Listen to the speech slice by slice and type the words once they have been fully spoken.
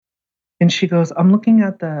And she goes, I'm looking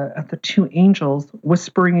at the two angels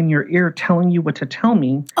whispering in your ear, telling you what to tell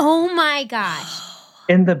me. Oh my gosh.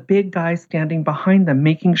 And the big guy standing behind them,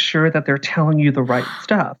 making sure that they're telling you the right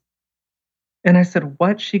stuff. And I said,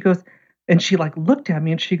 what? She goes, and she like looked at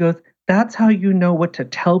me and she goes, that's how you know what to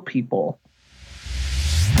tell people.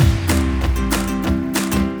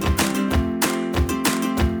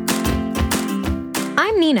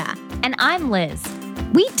 I'm Nina. And I'm Liz.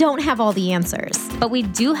 We don't have all the answers, but we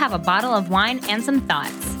do have a bottle of wine and some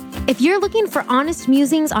thoughts. If you're looking for honest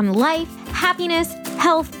musings on life, happiness,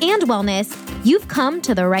 health, and wellness, you've come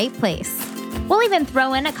to the right place. We'll even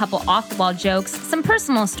throw in a couple off-the-wall jokes, some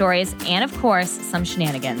personal stories, and of course, some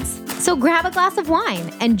shenanigans. So grab a glass of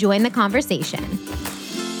wine and join the conversation.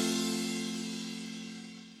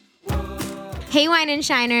 Hey, Wine and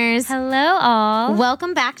Shiners. Hello, all.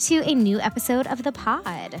 Welcome back to a new episode of the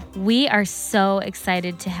pod. We are so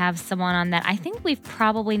excited to have someone on that I think we've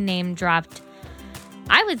probably name-dropped,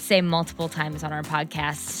 I would say, multiple times on our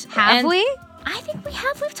podcast. Have we? I think we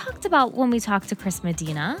have. We've talked about when we talked to Chris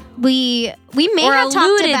Medina. We may or have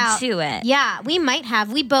talked about to it. Yeah, we might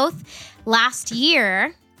have. We both last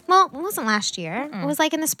year. Well, it wasn't last year. It was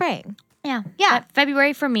like in the spring. Yeah.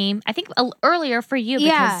 February for me. I think earlier for you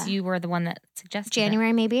because you were the one that suggested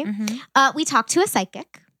January, it. maybe. Mm-hmm. We talked to a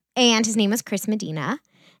psychic, and his name was Chris Medina,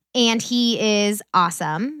 and he is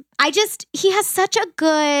awesome. He has such a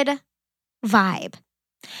good vibe.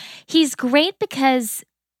 He's great because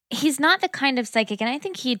he's not the kind of psychic, and I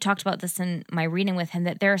think he talked about this in my reading with him,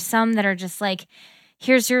 that there are some that are just like,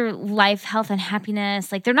 here's your life, health, and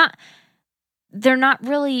happiness. Like they're not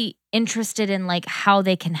really interested in like how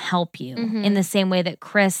they can help you in the same way that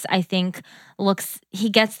Chris, I think, he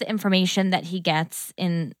gets the information that he gets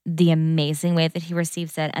in the amazing way that he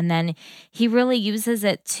receives it. And then he really uses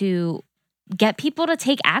it to get people to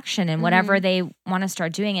take action in whatever they want to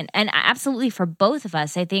start doing. And absolutely for both of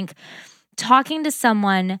us, I think talking to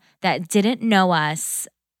someone that didn't know us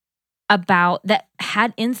that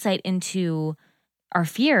had insight into our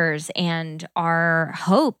fears and our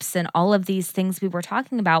hopes and all of these things we were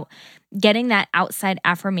talking about, getting that outside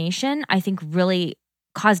affirmation, I think really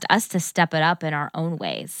caused us to step it up in our own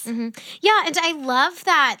ways. Yeah, and I love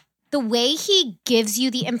that the way he gives you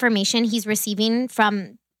the information he's receiving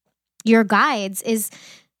from your guides is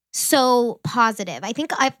so positive. I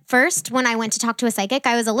think at first when I went to talk to a psychic,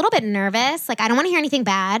 I was a little bit nervous. Like, I don't want to hear anything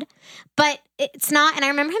bad, but it's not. And I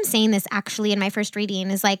remember him saying this actually in my first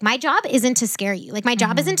reading is like, my job isn't to scare you. Like, my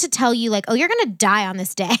job isn't to tell you like, oh, you're going to die on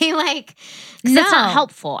this day. Like, no. That's not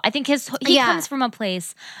helpful. I think he comes from a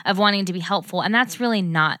place of wanting to be helpful, and that's really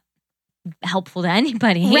not helpful to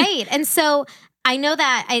anybody. Right. And so I know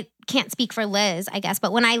that I can't speak for Liz, I guess,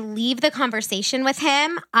 but when I leave the conversation with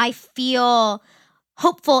him, I feel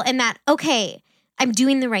hopeful in that, okay, I'm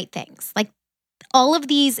doing the right things. Like all of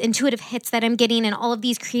these intuitive hits that I'm getting and all of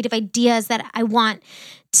these creative ideas that I want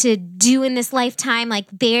to do in this lifetime, like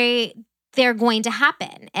they're going to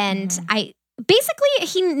happen. And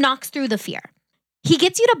he knocks through the fear. He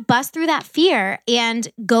gets you to bust through that fear and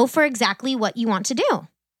go for exactly what you want to do.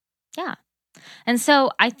 Yeah. And so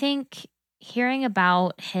I think hearing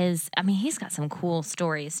about he's got some cool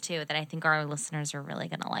stories too that I think our listeners are really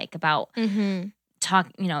going to like about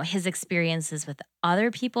his experiences with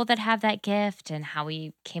other people that have that gift and how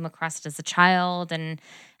he came across it as a child and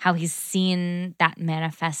how he's seen that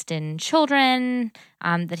manifest in children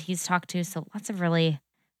that he's talked to. So lots of really,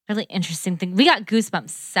 really interesting things. We got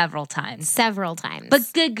goosebumps several times.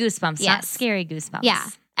 But good goosebumps, not scary goosebumps. Yeah.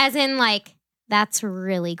 As in like, that's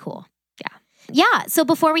really cool. Yeah. So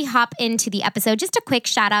before we hop into the episode, just a quick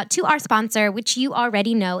shout out to our sponsor, which you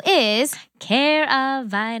already know is Care of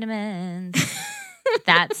Vitamins.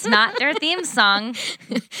 That's not their theme song,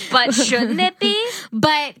 but shouldn't it be?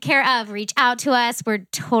 But Care of, reach out to us. We're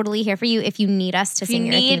totally here for you if you need us to sing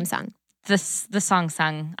your theme song. The song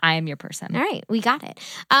sung, I am your person. All right, we got it.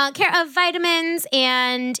 Care of Vitamins,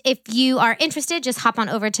 and if you are interested, just hop on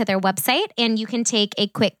over to their website and you can take a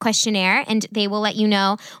quick questionnaire and they will let you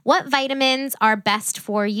know what vitamins are best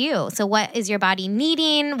for you. So what is your body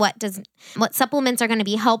needing? What supplements are going to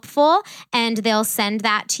be helpful? And they'll send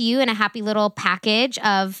that to you in a happy little package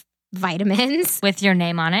of vitamins with your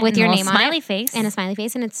name on it, with your name on smiley face and a smiley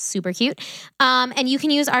face, and it's super cute. And you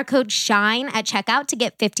can use our code SHINE at checkout to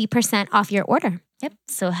get 50% off your order. Yep.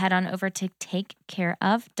 So head on over to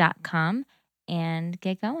takecareof.com and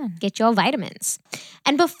get going. Get your vitamins.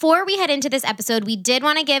 And before we head into this episode, we did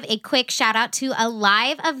want to give a quick shout out to a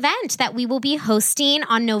live event that we will be hosting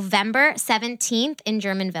on November 17th in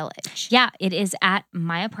German Village. Yeah, it is at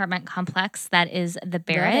my apartment complex. That is the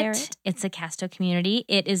Barrett. It's a Casto community.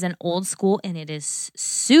 It is an old school and it is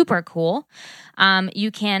super cool.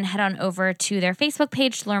 You can head on over to their Facebook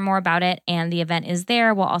page to learn more about it, and the event is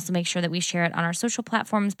there. We'll also make sure that we share it on our social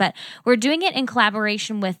platforms, but we're doing it in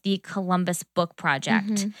collaboration with the Columbus Book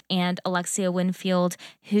Project and Alexia Winfield,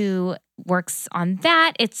 who works on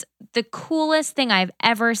that. It's the coolest thing I've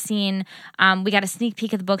ever seen. We got a sneak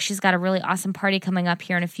peek of the book. She's got a really awesome party coming up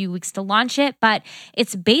here in a few weeks to launch it, but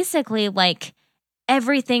it's basically like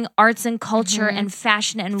everything arts and culture and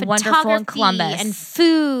fashion and wonderful in Columbus. And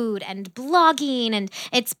food and blogging, and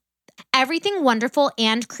it's everything wonderful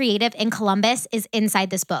and creative in Columbus is inside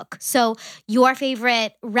this book. So your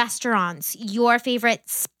favorite restaurants, your favorite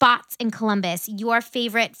spots in Columbus, your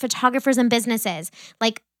favorite photographers and businesses,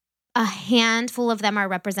 like a handful of them are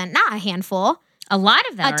not a handful. A lot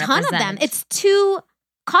of them A ton of them. It's 2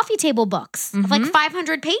 coffee table books of like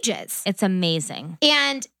 500 pages. It's amazing.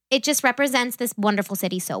 And it just represents this wonderful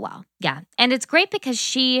city so well. Yeah. And it's great because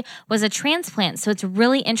she was a transplant. So it's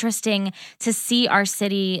really interesting to see our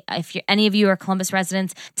city, if any of you are Columbus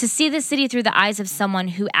residents, to see the city through the eyes of someone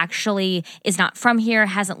who actually is not from here,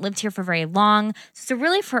 hasn't lived here for very long. So it's a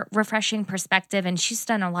really refreshing perspective. And she's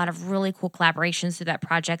done a lot of really cool collaborations through that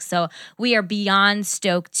project. So we are beyond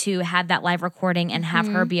stoked to have that live recording and have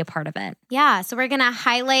her be a part of it. Yeah. So we're going to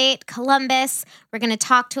highlight Columbus. We're going to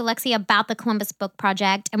talk to Alexia about the Columbus Book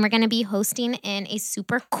Project. And we're going to be hosting in a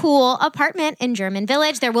super cool apartment in German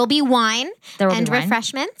Village. There will be wine and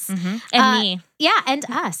refreshments. And me. Yeah, and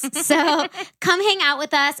us. So come hang out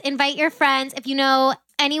with us. Invite your friends. If you know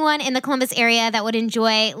anyone in the Columbus area that would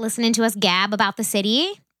enjoy listening to us gab about the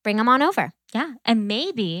city, bring them on over. Yeah. And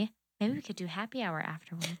maybe we could do happy hour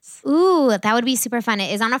afterwards. Ooh, that would be super fun.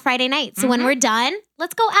 It is on a Friday night. So when we're done,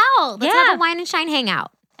 let's go out. Let's have a wine and shine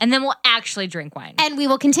hangout. And then we'll actually drink wine. And we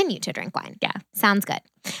will continue to drink wine. Yeah. Sounds good.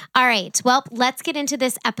 All right. Well, let's get into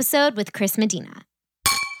this episode with Chris Medina.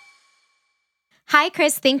 Hi,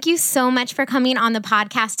 Chris. Thank you so much for coming on the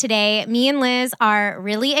podcast today. Me and Liz are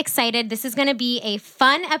really excited. This is going to be a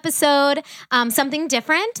fun episode, something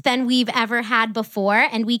different than we've ever had before,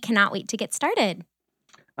 and we cannot wait to get started.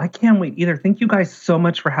 I can't wait either. Thank you guys so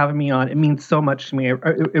much for having me on. It means so much to me.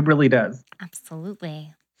 It really does.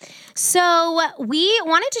 Absolutely. So we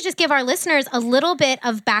wanted to just give our listeners a little bit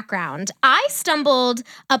of background. I stumbled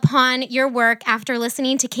upon your work after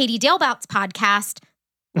listening to Katie Dalebout's podcast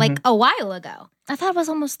like a while ago. I thought it was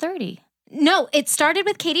almost 30. No, it started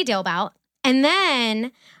with Katie Dalebout, and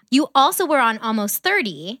then you also were on Almost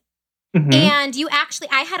 30. And you actually,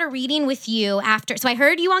 I had a reading with you after. So I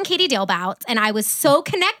heard you on Katie Dalebout, and I was so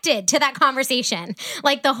connected to that conversation.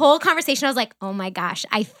 Like the whole conversation, I was like, oh my gosh,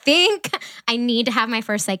 I think I need to have my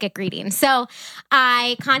first psychic reading. So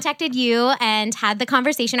I contacted you and had the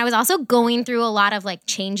conversation. I was also going through a lot of like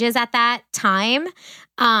changes at that time,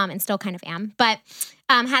 and still kind of am, but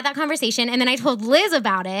had that conversation. And then I told Liz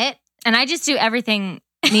about it. And I just do everything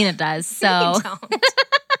Nina does. So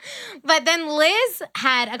But then Liz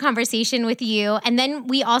had a conversation with you, and then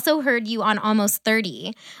we also heard you on Almost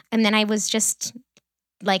 30. And then I was just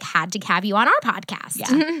like, had to have you on our podcast.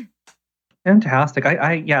 Yeah. Fantastic.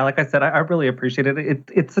 Like I said, I really appreciate it.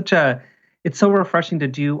 It's so refreshing to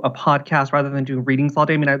do a podcast rather than doing readings all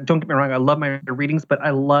day. I mean, don't get me wrong, I love my readings, but I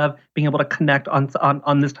love being able to connect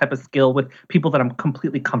on this type of skill with people that I'm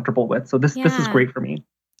completely comfortable with. So this is great for me.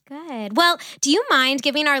 Good. Well, do you mind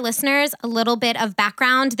giving our listeners a little bit of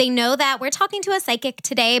background? They know that we're talking to a psychic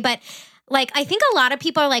today, but like, I think a lot of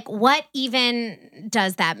people are like, what even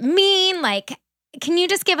does that mean? Like, can you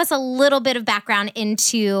just give us a little bit of background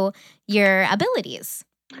into your abilities?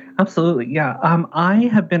 Absolutely. Yeah. I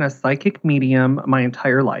have been a psychic medium my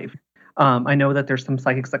entire life. I know that there's some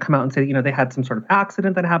psychics that come out and say, they had some sort of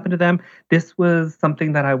accident that happened to them. This was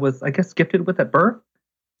something that I was, I guess, gifted with at birth.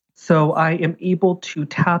 So I am able to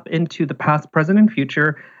tap into the past, present, and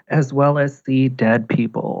future, as well as the dead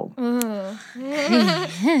people.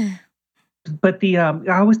 But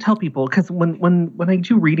I always tell people, because when I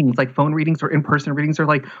do readings, like phone readings or in-person readings, they're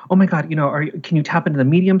like, oh my God, can you tap into the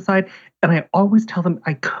medium side? And I always tell them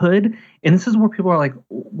I could. And this is where people are like,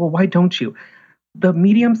 well, why don't you? The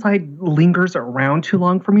medium side lingers around too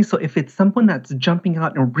long for me. So if it's someone that's jumping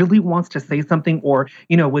out and really wants to say something or,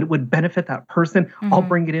 would benefit that person, I'll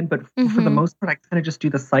bring it in. But for the most part, I kind of just do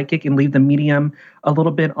the psychic and leave the medium a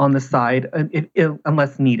little bit on the side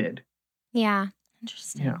unless needed. Yeah.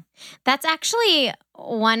 Interesting. Yeah. That's actually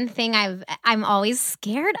one thing I'm always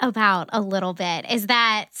scared about a little bit is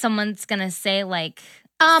that Someone's going to say like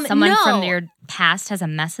someone from your past has a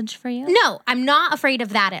message for you? No, I'm not afraid of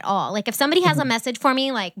that at all. Like if somebody has a message for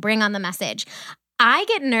me, like bring on the message. I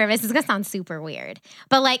get nervous. It's going to sound super weird.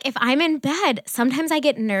 But like if I'm in bed, sometimes I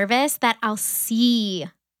get nervous that I'll see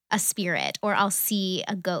a spirit or I'll see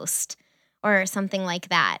a ghost or something like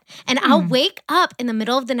that. And I'll wake up in the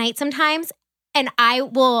middle of the night sometimes and I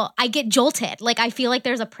get jolted. Like I feel like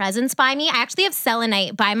there's a presence by me. I actually have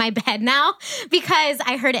selenite by my bed now because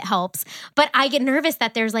I heard it helps. But I get nervous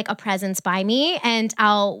that there's like a presence by me and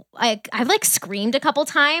I've like screamed a couple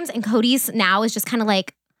times and Cody's now is just kind of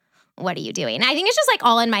like, what are you doing? I think it's just like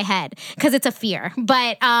all in my head because it's a fear.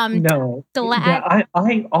 But No.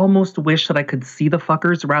 I almost wish that I could see the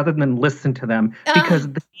fuckers rather than listen to them because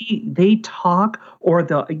they talk or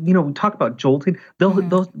they'll, we talk about jolting.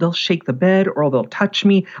 They'll shake the bed or they'll touch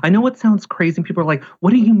me. I know it sounds crazy. People are like, what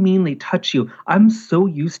do you mean they touch you? I'm so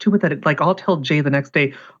used to it that I'll tell Jay the next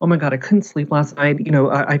day, oh my God, I couldn't sleep last night.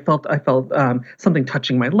 I felt something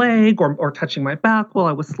touching my leg or touching my back while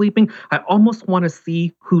I was sleeping. I almost want to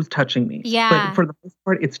see who's touching me. Yeah. But for the most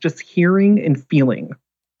part, it's just hearing and feeling.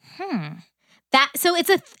 So it's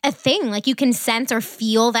a thing. Like you can sense or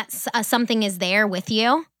feel that something is there with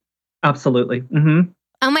you. Absolutely. Mm-hmm.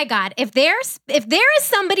 Oh my God. If there is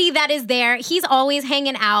somebody that is there, he's always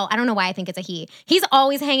hanging out. I don't know why I think it's a he. He's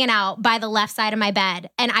always hanging out by the left side of my bed.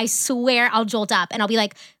 And I swear I'll jolt up and I'll be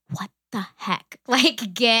like, what the heck?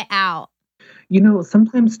 Like, get out.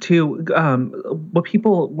 Sometimes too, what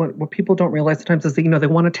people don't realize sometimes is that, they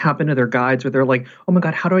want to tap into their guides or they're like, oh my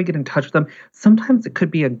God, how do I get in touch with them? Sometimes it could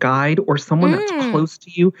be a guide or someone that's close to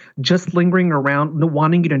you, just lingering around,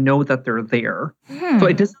 wanting you to know that they're there. So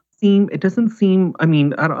it doesn't seem, I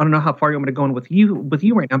mean, I don't know how far you want me to go in with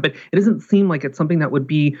you right now, but it doesn't seem like it's something that would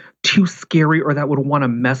be too scary or that would want to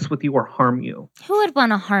mess with you or harm you. Who would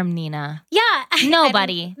want to harm Nina? Yeah.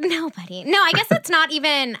 Nobody. Nobody. No, I guess it's not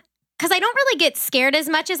even... Because I don't really get scared as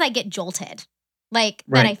much as I get jolted. Like,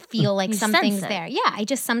 that I feel like something's there. Yeah, I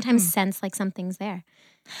just sometimes sense like something's there.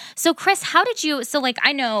 So, Chris,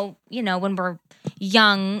 I know, when we're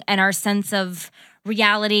young and our sense of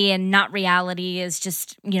reality and not reality is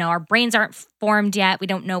just, our brains aren't formed yet. We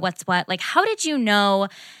don't know what's what. Like, how did you know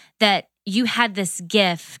that you had this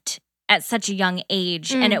gift at such a young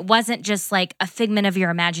age and it wasn't just like a figment of your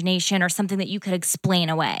imagination or something that you could explain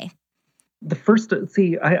away? The first,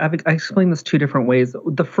 I explained this two different ways.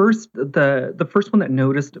 The first one that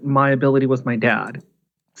noticed my ability was my dad.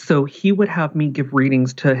 So he would have me give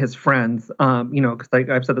readings to his friends, because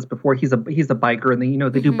I've said this before. He's a biker, and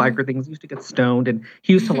they do biker things. He used to get stoned, and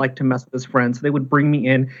he used to like to mess with his friends. So they would bring me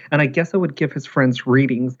in, and I guess I would give his friends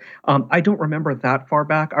readings. I don't remember that far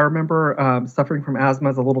back. I remember suffering from asthma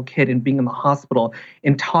as a little kid and being in the hospital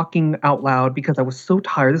and talking out loud because I was so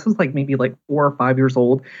tired. This was maybe 4 or 5 years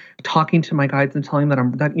old, talking to my guides and telling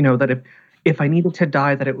them that if I needed to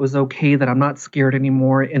die, that it was okay, that I'm not scared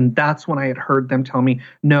anymore. And that's when I had heard them tell me,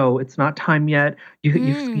 no, it's not time yet.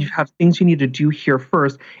 You have things you need to do here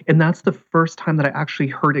first. And that's the first time that I actually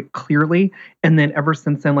heard it clearly. And then ever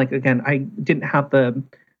since then, again, I didn't have the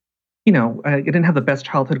best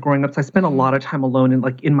childhood growing up. So I spent a lot of time alone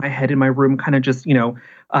and in my head, in my room, kind of just,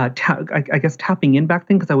 I guess tapping in back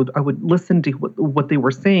then because I would listen to what they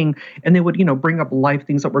were saying and they would, bring up life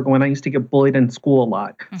things that were going on. I used to get bullied in school a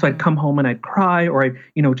lot. So I'd come home and I'd cry or I'd,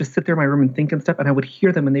 just sit there in my room and think and stuff. And I would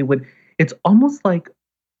hear them and it's almost like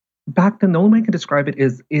back then, the only way I can describe it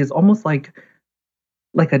is almost like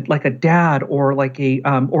a dad or like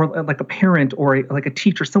a parent or a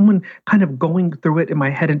teacher, someone kind of going through it in my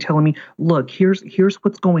head and telling me, look, here's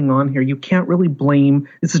what's going on here. You can't really blame,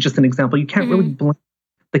 this is just an example. You can't really blame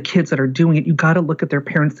the kids that are doing it. You got to look at their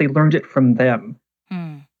parents. They learned it from them.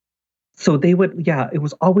 So they would, it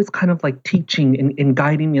was always kind of like teaching and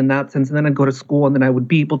guiding me in that sense. And then I'd go to school and then I would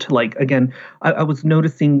be able to again, I was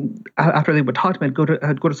noticing after they would talk to me,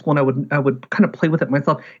 I'd go to school and I would kind of play with it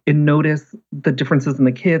myself and notice the differences in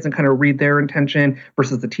the kids and kind of read their intention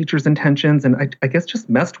versus the teacher's intentions. And I guess just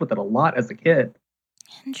messed with it a lot as a kid.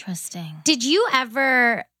 Interesting. Did you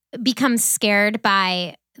ever become scared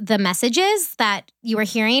by the messages that you were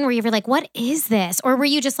hearing? Were you ever like, what is this? Or were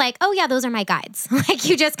you just like, oh yeah, those are my guides?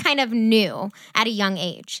 You just kind of knew at a young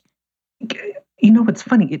age? It's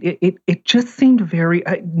funny. It just seemed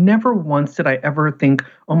never once did I ever think,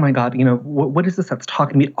 oh my God, what is this that's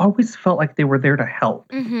talking to me? It always felt like they were there to help.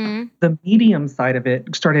 The medium side of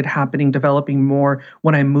it started developing more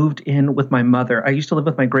when I moved in with my mother. I used to live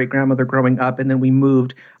with my great-grandmother growing up, and then we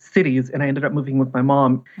moved cities, and I ended up moving with my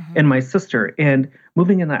mom and my sister. And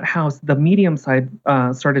moving in that house, the medium side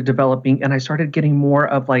started developing, and I started getting more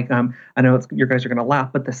of like, I know you guys are gonna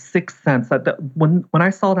laugh, but the sixth sense when I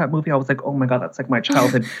saw that movie, I was like, oh my God, that's like my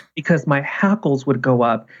childhood, because my hackles would go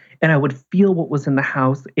up, and I would feel what was in the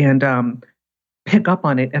house and pick up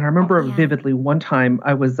on it. And I remember vividly one time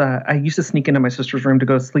I used to sneak into my sister's room to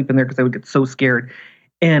go sleep in there because I would get so scared,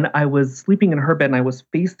 and I was sleeping in her bed, and I was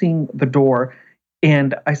facing the door.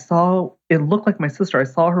 And it looked like my sister. I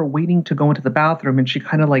saw her waiting to go into the bathroom, and she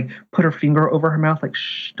kind of like put her finger over her mouth, like,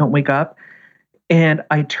 shh, don't wake up. And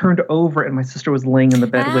I turned over, and my sister was laying in the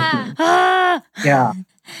bed with me. Yeah.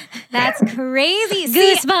 That's crazy.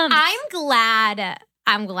 Goosebumps.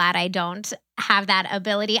 I'm glad I don't have that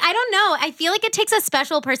ability. I don't know. I feel like it takes a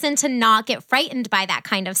special person to not get frightened by that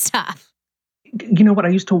kind of stuff. You know what I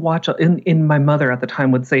used to watch in my mother at the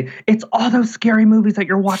time would say, it's all those scary movies that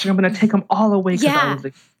you're watching. I'm going to take them all away, because I was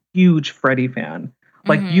a huge Freddy fan.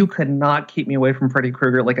 Like you could not keep me away from Freddy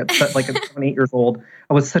Krueger. Like at 7, 8 years old,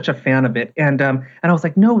 I was such a fan of it. And I was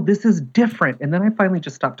like, no, this is different. And then I finally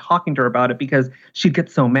just stopped talking to her about it because she'd get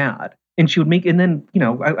so mad. And she would and then,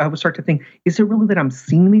 I would start to think, is it really that I'm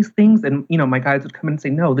seeing these things? And, my guides would come in and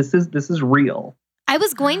say, no, this is real. I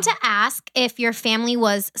was going to ask if your family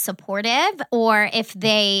was supportive or if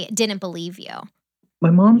they didn't believe you.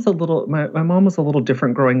 My mom was a little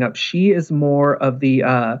different growing up. She is more of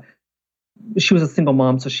she was a single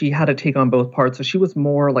mom, so she had to take on both parts. So she was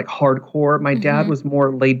more like hardcore. My dad was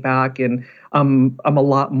more laid back, and I'm a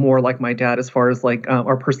lot more like my dad as far as like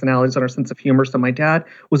our personalities and our sense of humor. So my dad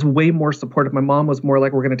was way more supportive. My mom was more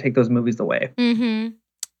like, we're going to take those movies away. Mm-hmm.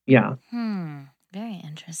 Yeah. Very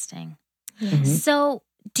interesting. Mm-hmm. So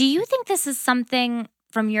do you think this is something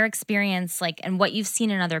from your experience, like, and what you've seen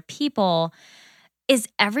in other people, is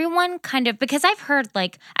everyone kind of, because I've heard,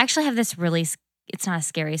 like, I actually have this really, it's not a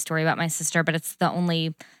scary story about my sister, but it's the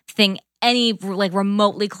only thing any like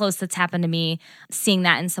remotely close that's happened to me, seeing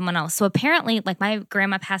that in someone else. So apparently, like, my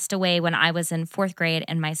grandma passed away when I was in 4th grade,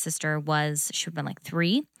 and my sister she would have been like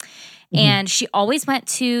 3. And she always went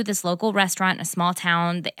to this local restaurant in a small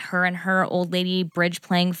town. Her and her old lady bridge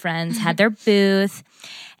playing friends had their booth.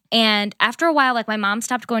 And after a while, like, my mom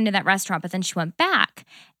stopped going to that restaurant, but then she went back.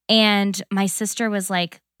 And my sister was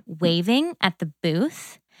like waving at the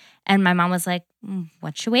booth. And my mom was like,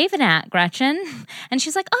 what you waving at, Gretchen? And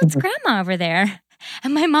she's like, oh, it's grandma over there.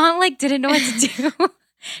 And my mom like didn't know what to do.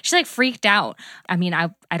 She like freaked out. I mean, I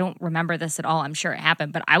don't remember this at all. I'm sure it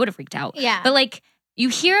happened, but I would have freaked out. Yeah. But like, you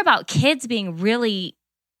hear about kids being really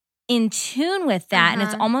in tune with that. And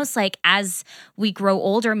it's almost like as we grow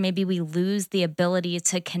older, maybe we lose the ability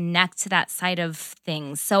to connect to that side of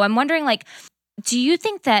things. So I'm wondering, like, do you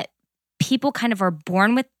think that people kind of are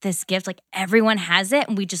born with this gift, like everyone has it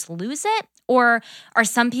and we just lose it? Or are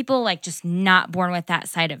some people like just not born with that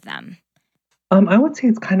side of them? I would say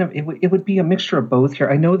it's kind of, it would be a mixture of both here.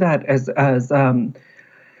 I know that as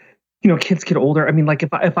kids get older. I mean, like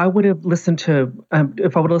if I would have listened to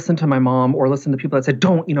my mom or listened to people that said,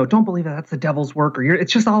 don't believe that, that's the devil's work, or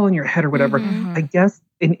it's just all in your head or whatever. I guess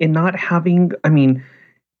in not having,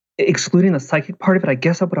 excluding the psychic part of it, I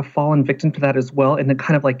guess I would have fallen victim to that as well, and then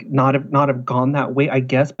kind of like not have gone that way, I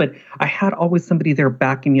guess. But I had always somebody there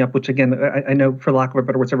backing me up, which again, I know for lack of a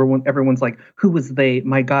better words, everyone's like, who was they?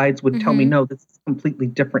 My guides would tell me, no, this is completely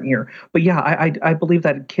different here. But yeah, I believe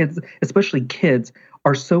that kids, especially kids,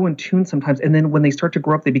 are so in tune sometimes, and then when they start to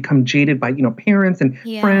grow up, they become jaded by parents and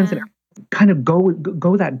friends, and kind of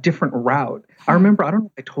go that different route. I remember, I don't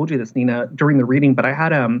know if I told you this, Nina, during the reading, but I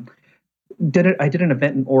had I did an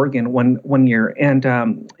event in Oregon one year, and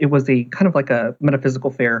it was a kind of like a metaphysical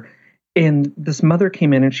fair. And this mother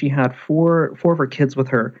came in, and she had four of her kids with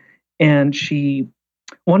her, and she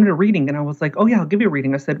wanted a reading. And I was like, "Oh yeah, I'll give you a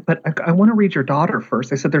reading." I said, "But I want to read your daughter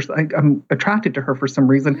first." I said, I'm attracted to her for some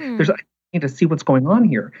reason. I need to see what's going on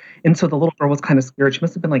here." And so the little girl was kind of scared. She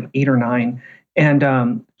must have been like 8 or 9,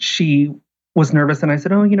 and she was nervous. And I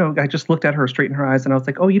said, I just looked at her straight in her eyes, and I was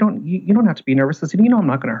like, "Oh, you don't have to be nervous." I said, "I'm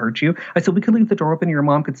not going to hurt you." I said, "We could leave the door open. Your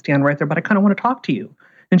mom could stand right there, but I kind of want to talk to you."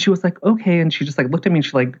 And she was like, "Okay." And she just like looked at me, and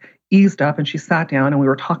she like eased up, and she sat down, and we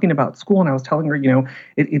were talking about school. And I was telling her,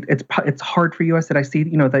 it's hard for you. I said, "I see,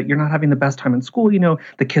 that you're not having the best time in school.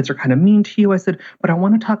 The kids are kind of mean to you." I said, "But I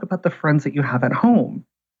want to talk about the friends that you have at home."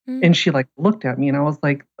 And she like looked at me, and I was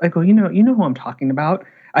like, I go, you know who I'm talking about.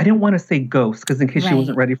 I didn't want to say ghost because in case she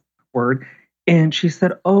wasn't ready for the word. And she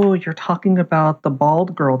said, "Oh, you're talking about the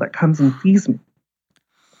bald girl that comes and feeds me."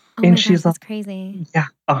 And she's like, "That's crazy." Yeah.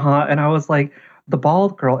 And I was like, "The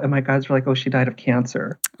bald girl." And my guys were like, "Oh, she died of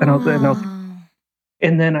cancer." And I was like,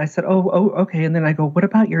 and then I said, oh, okay. And then I go, "What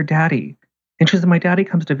about your daddy?" And she said, my daddy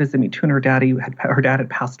comes to visit me too, and her dad had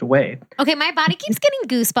passed away. Okay, my body keeps getting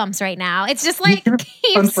goosebumps right now. It's just like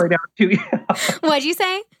goosebumps right now too. Yeah. What'd you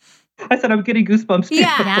say? I said I'm getting goosebumps too.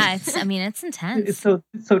 Yeah, it's intense.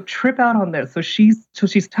 So trip out on this. So she's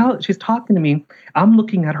talking to me. I'm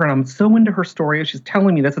looking at her and I'm so into her story, and she's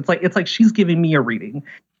telling me this. It's like she's giving me a reading.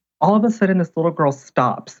 All of a sudden, this little girl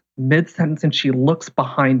stops mid-sentence and she looks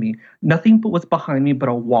behind me. Nothing but was behind me but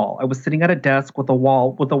a wall. I was sitting at a desk with a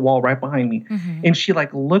wall right behind me. Mm-hmm. And she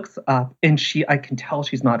like looks up, and I can tell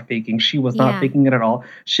she's not faking. She was not faking it at all.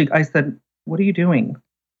 I said, "What are you doing?"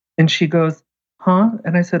 And she goes, "Huh?"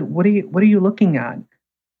 And I said, "What are you looking at?"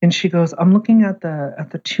 And she goes, "I'm looking at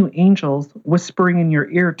the two angels whispering in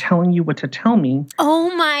your ear, telling you what to tell me."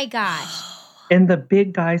 Oh my gosh. And the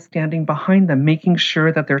big guy standing behind them, making sure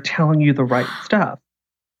that they're telling you the right stuff.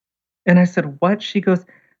 And I said, "What?" She goes,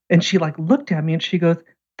 and she like looked at me and she goes,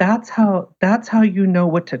 that's how you know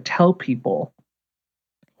what to tell people.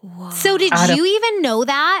 Whoa. So did you even know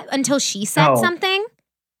that until she said something?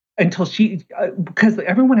 Until she, because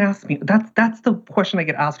everyone asks me, that's the question I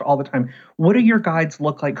get asked all the time. What do your guides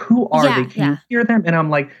look like? Who are they? Can you hear them? And I'm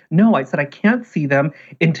like, no, I said, I can't see them.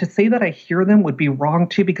 And to say that I hear them would be wrong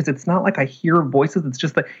too, because it's not like I hear voices. It's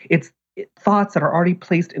just that it's thoughts that are already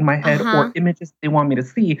placed in my head or images they want me to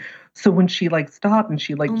see. So when she like stopped and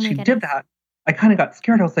she did that, I kind of got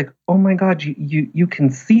scared. I was like, oh my God, you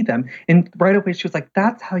can see them. And right away she was like,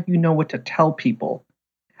 that's how you know what to tell people.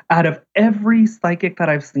 Out of every psychic that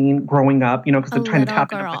I've seen growing up, because I'm trying to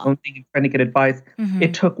tap into my own thing and trying to get advice,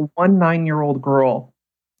 it took one 9-year-old girl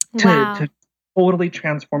to totally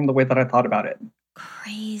transform the way that I thought about it.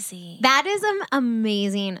 Crazy. That is an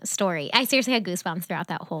amazing story. I seriously had goosebumps throughout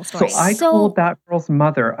that whole story. So I told that girl's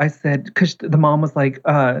mother, I said, because the mom was like,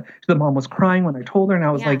 the mom was crying when I told her, and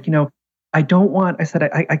I was like, I don't want, I said,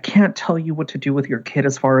 I can't tell you what to do with your kid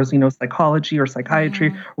as far as, psychology or psychiatry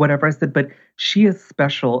or whatever. I said, but she is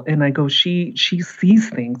special. And I go, she sees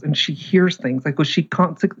things and she hears things. I go, she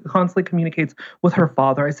constantly communicates with her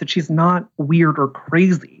father. I said, she's not weird or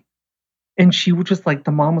crazy. And she was just like,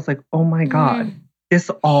 the mom was like, oh my God, this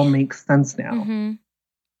all makes sense now. Mm-hmm.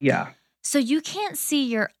 Yeah. So you can't see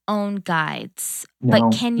your own guides, No.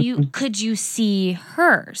 but could you see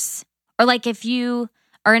hers? Or like if you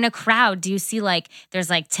are in a crowd, do you see like there's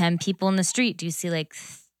like 10 people in the street? Do you see like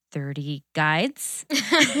 30 guides?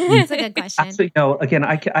 That's a good question. Absolutely, no. Again,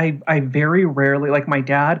 I very rarely, like my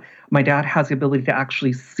dad has the ability to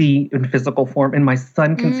actually see in physical form, and my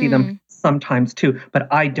son can see them sometimes too, but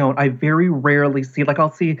I don't. I very rarely see, like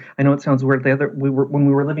I'll see, I know it sounds weird. When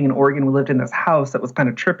we were living in Oregon, we lived in this house that was kind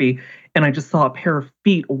of trippy, and I just saw a pair of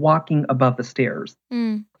feet walking above the stairs.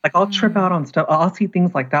 Like I'll trip out on stuff. I'll see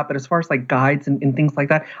things like that. But as far as like guides and things like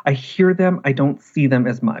that, I hear them. I don't see them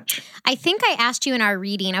as much. I think I asked you in our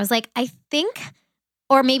reading, I was like, I think,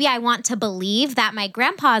 or maybe I want to believe that my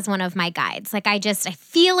grandpa is one of my guides. Like I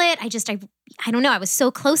feel it. I don't know. I was so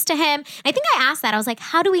close to him. I think I asked that. I was like,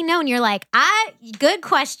 how do we know? And you're like, good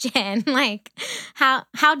question. Like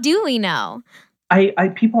how do we know?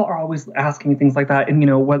 People are always asking me things like that. And,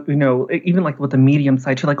 even like with the medium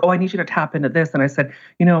side too, like, oh, I need you to tap into this. And I said,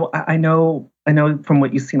 I know from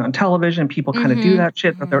what you've seen on television, people kind of do that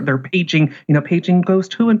shit. They're paging, paging goes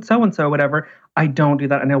to and so, whatever. I don't do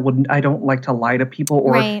that. And I don't like to lie to people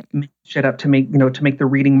or make shit up to make the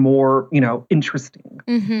reading more, interesting.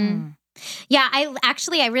 Mm-hmm. Yeah.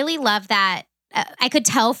 I really love that. I could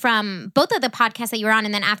tell from both of the podcasts that you were on.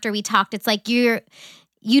 And then after we talked, it's like you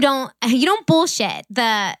don't bullshit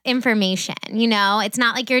the information, It's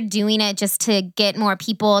not like you're doing it just to get more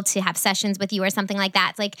people to have sessions with you or something like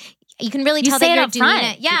that. It's like you can really tell that you're doing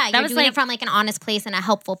it. Yeah, you're doing it from like an honest place and a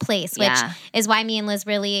helpful place, which is why me and Liz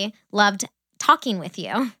really loved talking with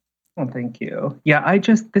you. Oh, thank you. Yeah,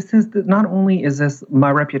 not only is this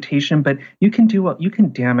my reputation, but you can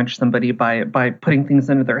damage somebody by putting things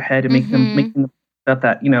into their head and making them stuff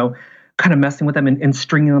that, kind of messing with them and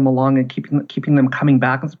stringing them along and keeping them coming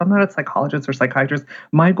back. And so I'm not a psychologist or psychiatrist.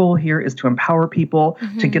 My goal here is to empower people,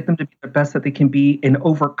 to get them to be the best that they can be and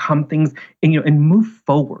overcome things and move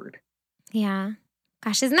forward. Yeah.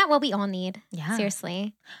 Gosh, isn't that what we all need? Yeah.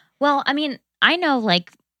 Seriously. Well, I mean, I know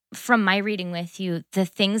like from my reading with you, the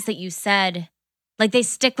things that you said, like they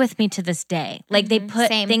stick with me to this day. Like they put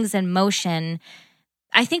things in motion.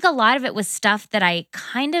 I think a lot of it was stuff that I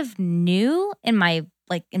kind of knew in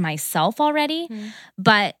myself already,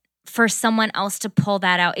 but for someone else to pull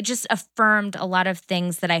that out, it just affirmed a lot of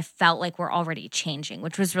things that I felt like were already changing,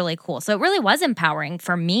 which was really cool. So it really was empowering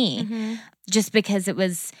for me, just because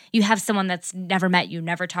you have someone that's never met you,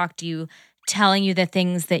 never talked to you, telling you the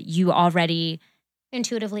things that you already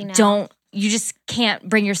intuitively know. Don't you just can't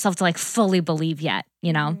bring yourself to like fully believe yet,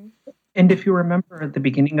 you know? And if you remember at the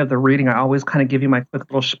beginning of the reading, I always kind of give you my quick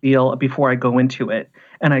little spiel before I go into it.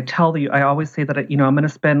 And I tell you, I always say that, I'm going to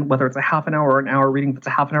spend, whether it's a half an hour or an hour reading, if it's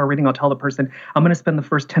a half an hour reading, I'll tell the person, I'm going to spend the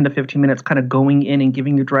first 10 to 15 minutes kind of going in and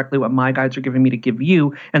giving you directly what my guides are giving me to give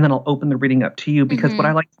you. And then I'll open the reading up to you because what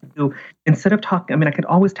I like to do, instead of talking, I can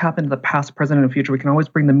always tap into the past, present, and future. We can always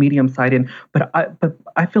bring the medium side in. But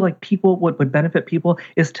I feel like people, what would benefit people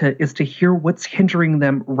is to hear what's hindering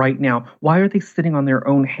them right now. Why are they sitting on their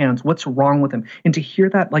own hands? What's wrong with them? And to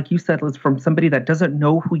hear that, like you said, Liz, from somebody that doesn't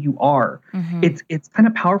know who you are, it's kind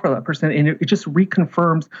of powerful for that person. And it just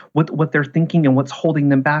reconfirms what they're thinking and what's holding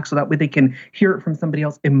them back. So that way they can hear it from somebody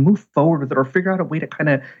else and move forward with it or figure out a way to kind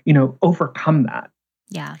of, overcome that.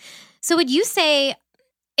 Yeah. So would you say,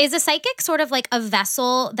 is a psychic sort of like a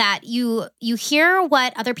vessel that you hear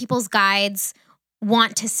what other people's guides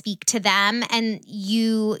want to speak to them and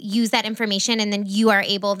you use that information and then you are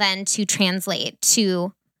able then to translate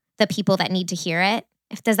to the people that need to hear it?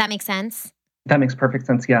 Does that make sense? That makes perfect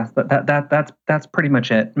sense. Yes, that's pretty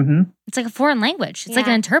much it. Mm-hmm. It's like a foreign language. It's like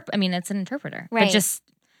an it's an interpreter, right? But just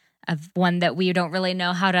of one that we don't really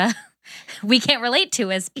know how to. We can't relate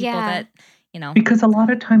to as people that Because a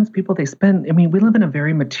lot of times people we live in a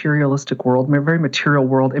very materialistic world, a very material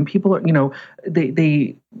world, and people are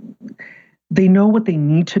they know what they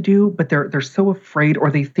need to do, but they're so afraid,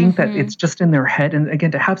 or they think that it's just in their head. And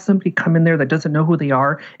again, to have somebody come in there that doesn't know who they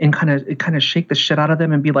are and kind of shake the shit out of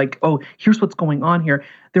them and be like, "Oh, here's what's going on here."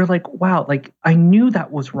 They're like, "Wow, like I knew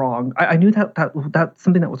that was wrong. I knew that's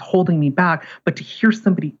something that was holding me back." But to hear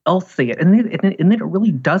somebody else say it, and then it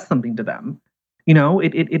really does something to them.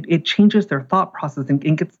 It changes their thought process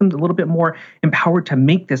and gets them a little bit more empowered to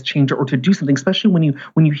make this change or to do something, especially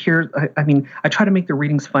when you hear, I try to make the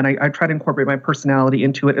readings fun. I try to incorporate my personality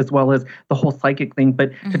into it as well as the whole psychic thing,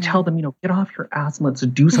 but to tell them, get off your ass and let's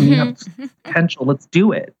do something. You have potential. Let's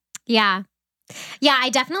do it. Yeah. Yeah, I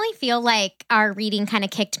definitely feel like our reading kind of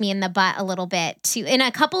kicked me in the butt a little bit too, in a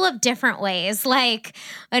couple of different ways. Like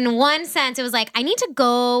in one sense, it was like, I need to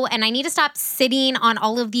go and I need to stop sitting on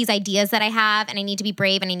all of these ideas that I have and I need to be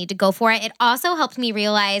brave and I need to go for it. It also helped me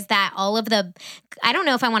realize that all of the, I don't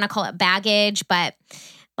know if I want to call it baggage, but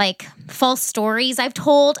like false stories I've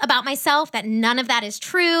told about myself, that none of that is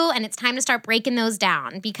true. And it's time to start breaking those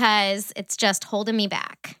down because it's just holding me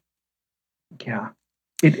back. Yeah.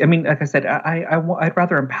 Like I said, I'd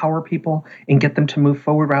rather empower people and get them to move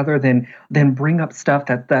forward rather than bring up stuff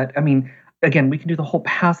that again, we can do the whole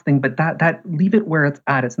past thing, but that leave it where it's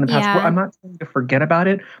at. It's in the past. Yeah. I'm not saying to forget about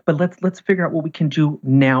it, but let's figure out what we can do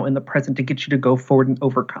now in the present to get you to go forward and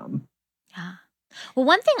overcome. Yeah. Well,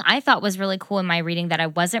 one thing I thought was really cool in my reading that I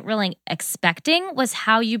wasn't really expecting was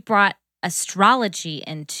how you brought astrology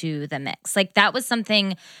into the mix. Like that was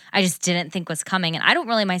something I just didn't think was coming. And I don't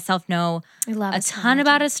really myself know a ton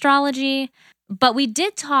about astrology, but we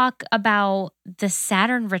did talk about the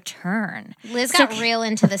Saturn return. Liz got real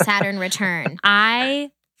into the Saturn return.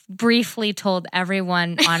 I briefly told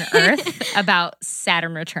everyone on Earth about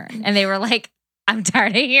Saturn return. And they were like, I'm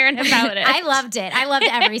tired of hearing about it. I loved it. I loved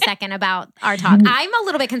every second about our talk. I'm a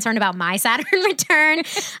little bit concerned about my Saturn return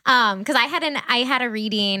because I had an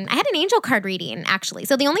angel card reading actually.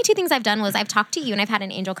 So the only two things I've done was I've talked to you and I've had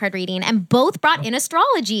an angel card reading, and both brought in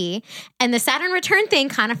astrology. And the Saturn return thing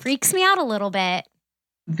kind of freaks me out a little bit.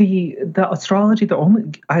 The astrology,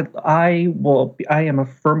 I am a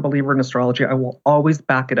firm believer in astrology. I will always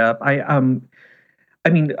back it up. It's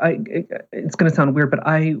going to sound weird, but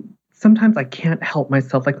sometimes I can't help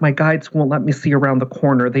myself. Like my guides won't let me see around the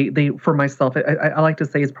corner. They for myself, I like to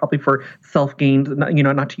say it's probably for self-gain,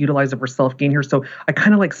 not to utilize it for self-gain here. So I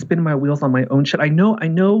kind of like spin my wheels on my own shit. I know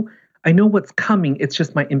what's coming. It's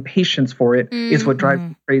just my impatience for it is what drives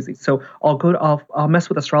me crazy. So I'll mess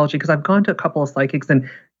with astrology because I've gone to a couple of psychics and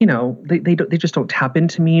they just don't tap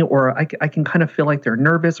into me, or I can kind of feel like they're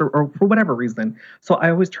nervous or for whatever reason. So I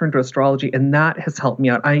always turn to astrology, and that has helped me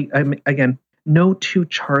out. I'm again, no two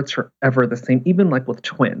charts are ever the same, even like with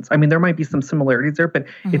twins. There might be some similarities there, but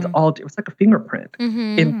it's like a fingerprint.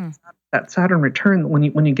 In that Saturn return, when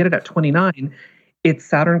you get it at 29, it's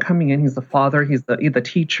Saturn coming in. He's the father, he's the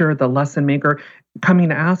teacher, the lesson maker, coming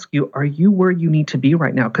to ask you, are you where you need to be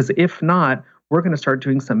right now? Because if not, we're going to start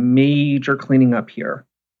doing some major cleaning up here.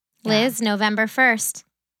 Liz, November 1st.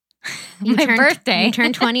 My birthday. You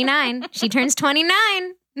turned 29. She turns 29.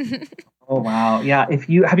 Oh, wow. Yeah. Have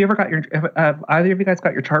you ever got either of you guys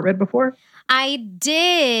got your chart read before? I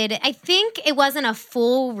did. I think it wasn't a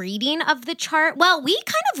full reading of the chart. Well, we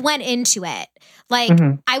kind of went into it. Like,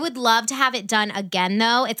 I would love to have it done again,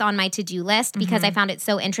 though. It's on my to-do list because I found it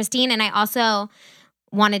so interesting. And I also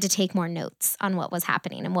wanted to take more notes on what was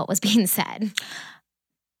happening and what was being said.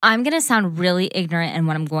 I'm going to sound really ignorant in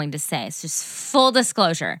what I'm going to say. It's just full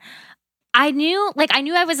disclosure. I knew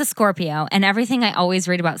I was a Scorpio, and everything I always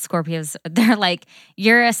read about Scorpios, they're like,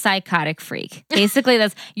 you're a psychotic freak. Basically,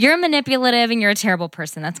 you're manipulative and you're a terrible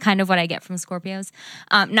person. That's kind of what I get from Scorpios.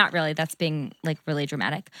 Not really. That's being like really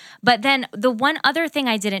dramatic. But then the one other thing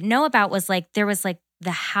I didn't know about was like, there was like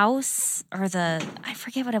the house or I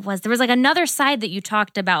forget what it was. There was like another side that you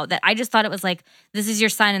talked about that I just thought it was like, this is your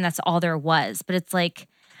sign and that's all there was. But it's like,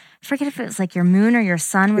 I forget if it was like your moon or your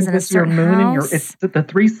sun was in a certain your moon house. And it's the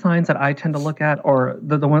three signs that I tend to look at, or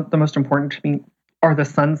the most important to me, are the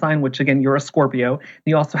sun sign, which again, you're a Scorpio.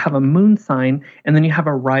 You also have a moon sign, and then you have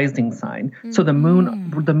a rising sign. Mm-hmm. So the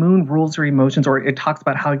moon rules your emotions, or it talks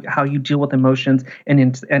about how you deal with emotions and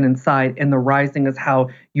inside, and the rising is how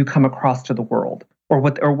you come across to the world, or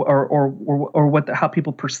how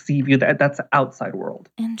people perceive you. That's the outside world.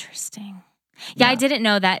 Interesting. Yeah, I didn't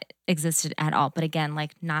know that existed at all. But again,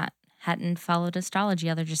 like hadn't followed astrology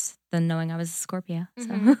other just than knowing I was a Scorpio. So.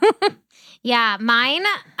 Mm-hmm. Yeah, mine,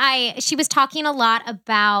 she was talking a lot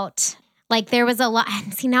about, like there was a lot,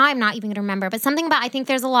 see now I'm not even going to remember, but something about, I think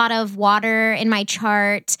there's a lot of water in my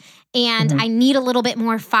chart and I need a little bit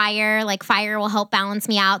more fire, like fire will help balance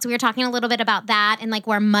me out. So we were talking a little bit about that and like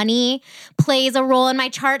where money plays a role in my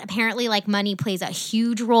chart. Apparently like money plays a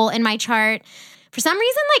huge role in my chart. For some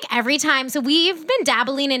reason, like every time, so we've been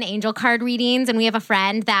dabbling in angel card readings and we have a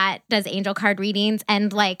friend that does angel card readings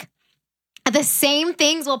and like the same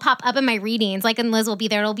things will pop up in my readings. Like, and Liz will be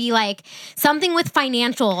there. It'll be like something with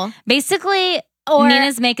financial. Basically, or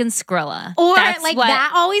Nina's making Skrilla. Or like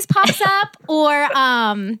that always pops up. Or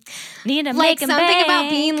Nina like making something about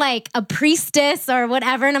being like a priestess or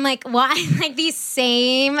whatever. And I'm like, why? Like these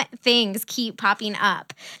same things keep popping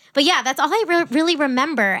up. But yeah, that's all I really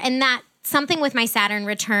remember. And that something with my Saturn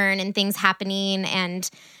return and things happening and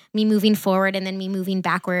me moving forward and then me moving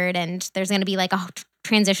backward. And there's going to be like a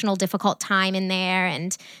transitional difficult time in there.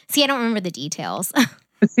 And see, I don't remember the details.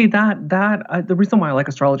 But see, the reason why I like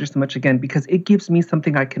astrology so much, again, because it gives me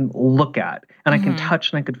something I can look at and I can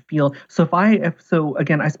touch and I could feel. So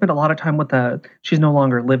again, I spent a lot of time with she's no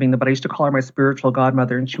longer living, but I used to call her my spiritual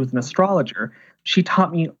godmother, and she was an astrologer. She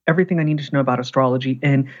taught me everything I needed to know about astrology.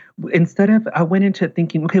 And I went into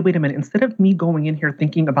thinking, okay, wait a minute, instead of me going in here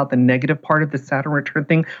thinking about the negative part of the Saturn return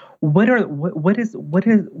thing, what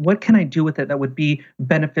can I do with it that would be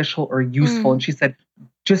beneficial or useful? And she said,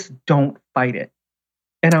 just don't fight it.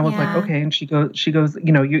 And I was like, okay. And she goes,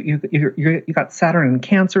 you know, you got Saturn in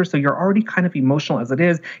Cancer, so you're already kind of emotional as it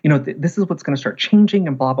is. You know, this is what's going to start changing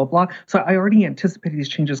and blah, blah, blah. So I already anticipated these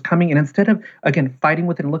changes coming. And instead of, again, fighting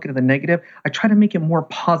with it and looking at the negative, I try to make it more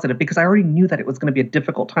positive because I already knew that it was going to be a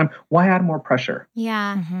difficult time. Why add more pressure?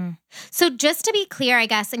 Yeah. Mm-hmm. So just to be clear, I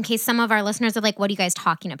guess, in case some of our listeners are like, what are you guys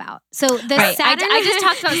talking about? So the Saturn... I just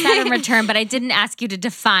talked about Saturn return, but I didn't ask you to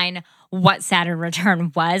define what Saturn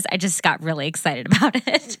return was. I just got really excited about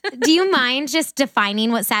it. Do you mind just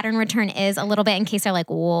defining what Saturn return is a little bit in case they're like,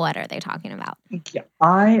 what are they talking about? Yeah,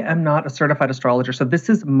 I am not a certified astrologer, so this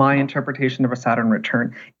is my interpretation of a Saturn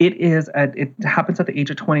return. It happens at the age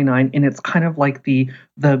of 29, and it's kind of like the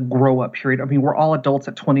grow up period. I mean, we're all adults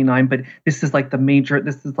at 29, but this is like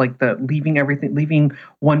the leaving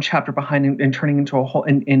one chapter behind and turning into a whole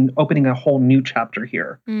and opening a whole new chapter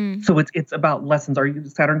here. So it's about lessons.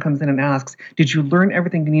 Saturn comes in and asks, did you learn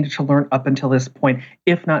everything you needed to learn up until this point?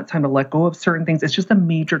 If not, it's time to let go of certain things. It's just a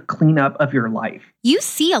major cleanup of your life. You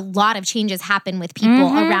see a lot of changes happen with people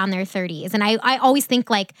around their 30s. And I always think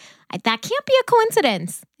like, that can't be a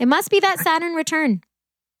coincidence. It must be that Saturn return.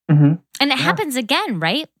 Mm-hmm. And it happens again,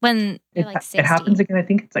 right? When you're like 60. It happens again. I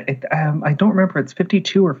think it's I don't remember. It's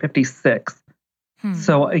 52 or 56.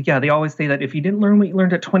 So they always say that if you didn't learn what you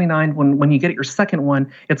learned at 29, when you get your second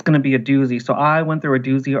one, it's going to be a doozy. So I went through a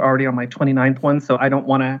doozy already on my 29th one, so I don't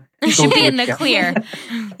want to. You should be in the clear.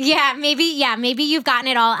 Maybe you've gotten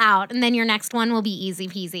it all out, and then your next one will be easy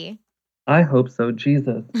peasy. I hope so,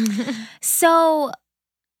 Jesus. So,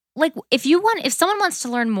 like, if someone wants to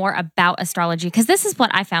learn more about astrology, because this is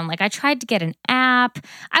what I found. Like, I tried to get an app.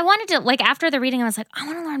 I wanted to, like, after the reading, I was like, I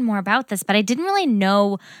want to learn more about this, but I didn't really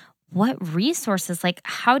know what resources, like,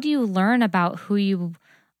 how do you learn about who you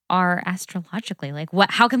are astrologically? Like,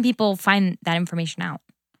 how can people find that information out?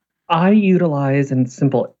 I utilize in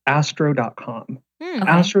simple astro.com. Okay.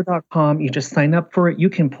 Astro.com, you just sign up for it. You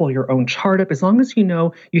can pull your own chart up as long as you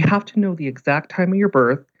have to know the exact time of your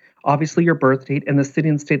birth. obviously your birth date, and the city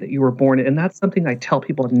and state that you were born in. And that's something I tell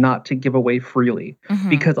people not to give away freely,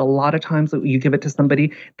 because a lot of times that you give it to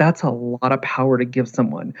somebody, that's a lot of power to give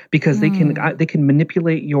someone, because they can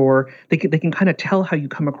manipulate they can kind of tell how you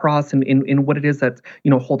come across in what it is that's,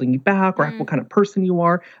 holding you back, or what kind of person you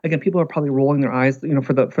are. Again, people are probably rolling their eyes,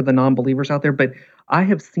 for the non-believers out there, but I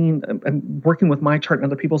have seen, working with my chart and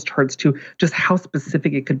other people's charts too, just how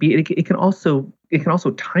specific it could be. It can also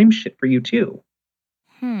time shift for you too.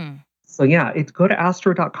 So yeah, go to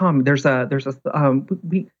astro.com. There's a place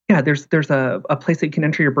that you can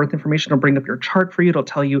enter your birth information. It'll bring up your chart for you. It'll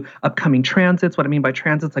tell you upcoming transits. What I mean by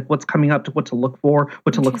transits, like what's coming up, to what to look for,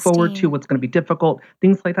 what to look forward to, what's going to be difficult,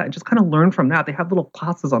 things like that, and just kind of learn from that. They have little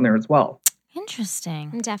classes on there as well.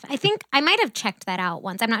 Interesting. Definitely. I think I might have checked that out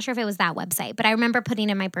once. I'm not sure if it was that website, but I remember putting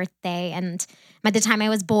in my birthday and at the time I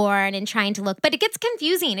was born and trying to look. But it gets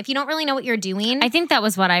confusing if you don't really know what you're doing. I think that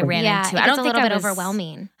was what I ran into. I don't think a little bit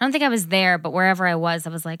overwhelming. I don't think I was there, but wherever I was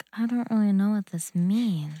like, I don't really know what this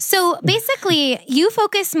means. So basically, you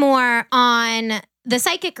focus more on the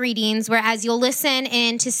psychic readings, whereas you'll listen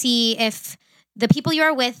in to see if the people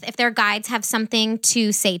you're with, if their guides have something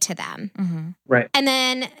to say to them. Right. And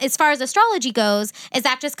then as far as astrology goes, is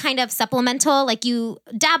that just kind of supplemental? Like you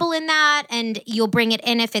dabble in that and you'll bring it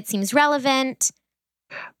in if it seems relevant?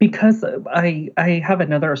 Because I have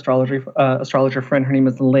another astrologer friend. Her name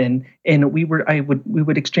is Lynn, and we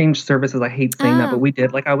would exchange services. I hate saying that, but we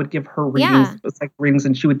did. Like I would give her readings, psychic readings,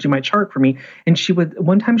 and she would do my chart for me. And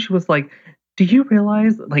one time she was like, do you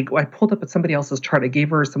realize, like, I pulled up at somebody else's chart. I gave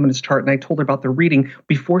her someone's chart, and I told her about the reading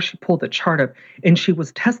before she pulled the chart up. And she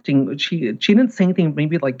was testing. She didn't say anything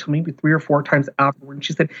maybe 3 or 4 times afterward. And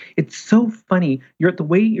she said, "It's so funny. The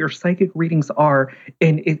way your psychic readings are,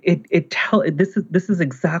 and this is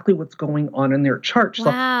exactly what's going on in their chart." Wow.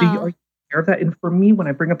 So are you aware of that? And for me, when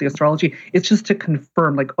I bring up the astrology, it's just to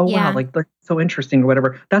confirm, like, oh wow, like that's so interesting or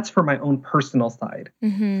whatever. That's for my own personal side.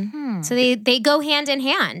 So they go hand in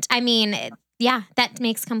hand. I mean, yeah, that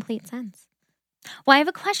makes complete sense. Well, I have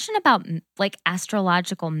a question about like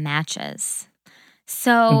astrological matches.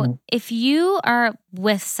 So if you are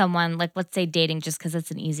with someone, like let's say dating, just because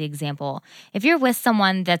it's an easy example, if you're with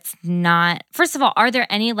someone that's not, first of all, are there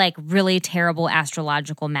any like really terrible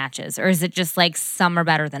astrological matches, or is it just like some are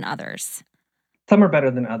better than others? Some are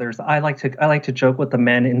better than others. I like to joke with the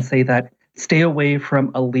men and say that stay away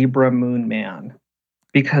from a Libra moon man,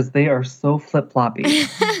 because they are so flip-floppy.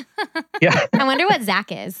 Yeah. I wonder what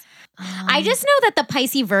Zach is. I just know that the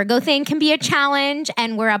Pisces Virgo thing can be a challenge,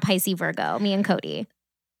 and we're a Pisces Virgo, me and Cody.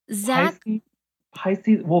 Zach?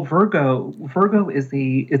 Pisces. Well, Virgo is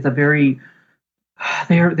a very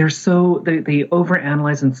they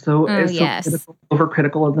overanalyze and so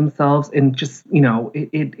overcritical of themselves, and just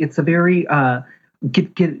it's a very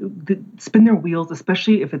spin their wheels,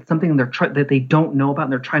 especially if it's something that they don't know about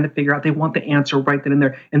and they're trying to figure out. They want the answer right then and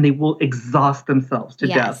there, and they will exhaust themselves to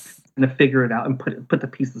death and to figure it out and put the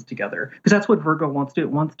pieces together. Because that's what Virgo wants to do.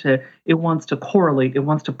 It wants to correlate. It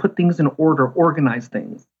wants to put things in order, organize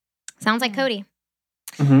things. Sounds like Cody.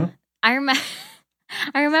 I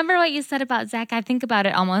remember what you said about Zach. I think about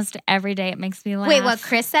it almost every day. It makes me laugh. Wait, what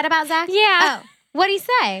Chris said about Zach? Yeah. Oh, what'd he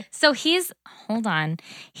say? So he's a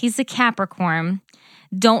Capricorn.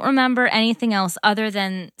 Don't remember anything else other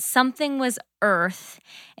than something was Earth.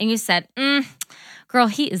 And you said, girl,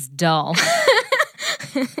 he is dull.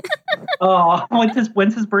 Oh,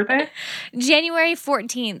 when's his birthday? January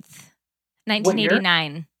 14th,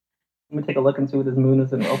 1989. Let me take a look and see what his moon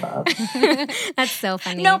is in real fast. That's so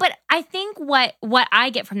funny. No, but I think what I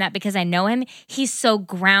get from that, because I know him, he's so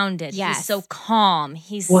grounded. Yes. He's so calm.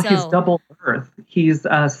 He's double Earth. He's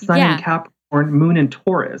Sun in Capricorn, Moon in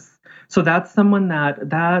Taurus. So that's someone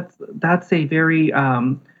that's a very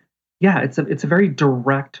it's a very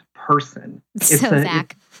direct person.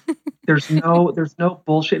 Zach. There's no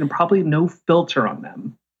bullshit and probably no filter on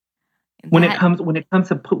them. When it comes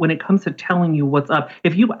to telling you what's up,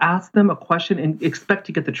 if you ask them a question and expect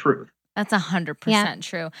to get the truth. That's 100%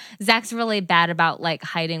 true. Zach's really bad about like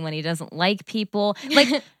hiding when he doesn't like people.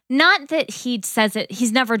 Like, not that he says it.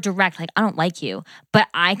 He's never direct. Like, I don't like you, but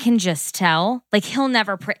I can just tell. Like, he'll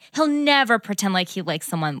never pretend like he likes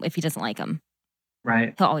someone if he doesn't like him.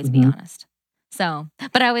 Right. He'll always be honest. So,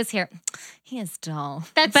 but I always hear, he is dull.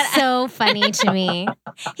 That's so funny to me.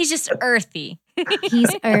 He's just earthy. He's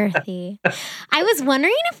earthy. I was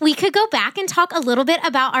wondering if we could go back and talk a little bit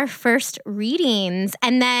about our first readings,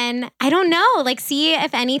 and then, I don't know, like see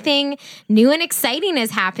if anything new and exciting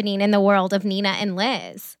is happening in the world of Nina and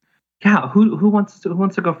Liz. Yeah, who wants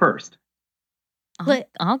to go first?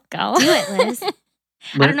 I'll go. Do it, Liz.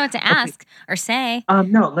 I don't know what to ask or say.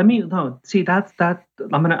 No. See, that's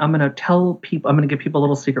I'm gonna tell people. I'm gonna give people a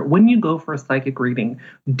little secret. When you go for a psychic reading,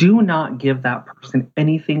 do not give that person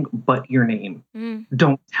anything but your name.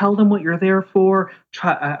 Don't tell them what you're there for.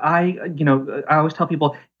 I always tell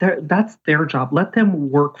people that's their job. Let them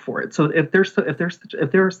work for it. So if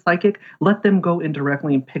they're a psychic, let them go in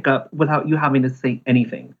directly and pick up without you having to say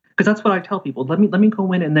anything. Because that's what I tell people. Let me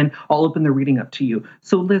go in and then I'll open the reading up to you.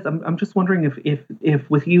 So Liz, I'm just wondering if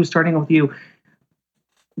with you, starting with you,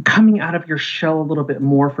 coming out of your shell a little bit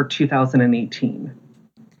more for 2018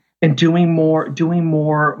 and doing more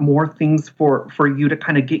things for you to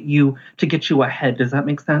kind of get you ahead. Does that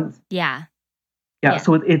make sense? Yeah. Yeah.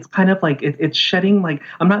 So it's kind of like it's shedding, like,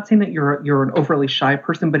 I'm not saying that you're an overly shy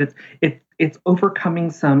person, but it's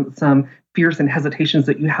overcoming some fears and hesitations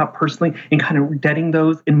that you have personally, and kind of deading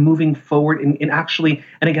those and moving forward and actually,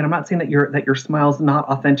 and again, I'm not saying that your smile's not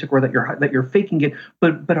authentic or that you're faking it,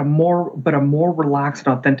 but a more relaxed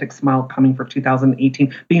and authentic smile coming for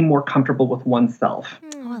 2018, being more comfortable with oneself.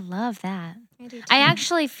 Oh, I love that. I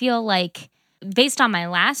actually feel like, based on my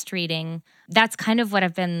last reading, that's kind of what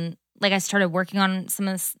I've been, like, I started working on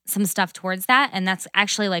some stuff towards that, and that's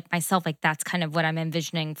actually, like, myself, like, that's kind of what I'm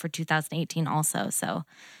envisioning for 2018 also. So,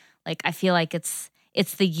 like, I feel like it's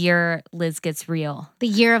the year Liz gets real. The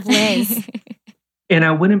year of Liz. And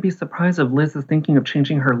I wouldn't be surprised if Liz is thinking of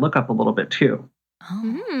changing her look up a little bit too.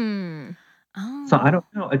 Oh. So I don't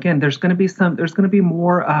know. Again, there's going to be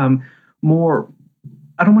more.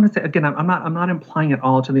 I don't want to say, again, I'm not implying at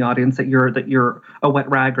all to the audience that you're a wet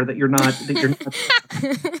rag, or that you're not you're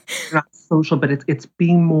not social, but it's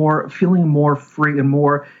feeling more free and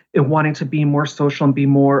more, and wanting to be more social and be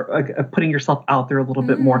more putting yourself out there a little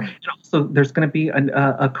bit more. And also, there's going to be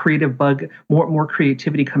a creative bug, more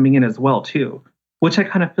creativity coming in as well too, which I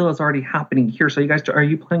kind of feel is already happening here. So you guys, are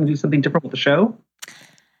you planning to do something different with the show?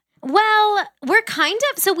 Well, we're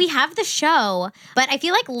so we have the show, but I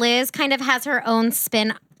feel like Liz kind of has her own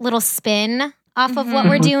little spin off of what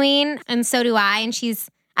we're doing. And so do I. And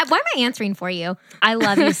why am I answering for you? I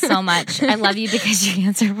love you so much. I love you because you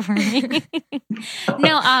answer for me.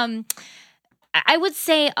 No, I would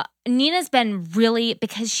say Nina's been really,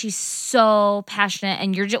 because she's so passionate,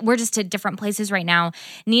 and we're just at different places right now.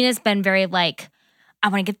 Nina's been very like, I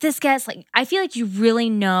want to get this guest. Like, I feel like you really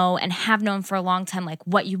know and have known for a long time, like,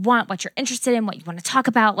 what you want, what you're interested in, what you want to talk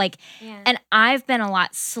about. Like, and I've been a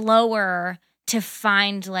lot slower to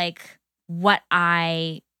find, like, what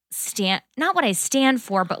I not what I stand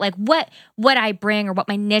for, but like what I bring, or what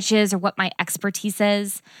my niche is, or what my expertise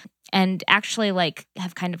is. And actually, like,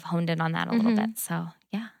 have kind of honed in on that a little bit. So,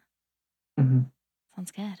 yeah.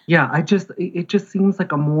 Sounds good. Yeah, it just seems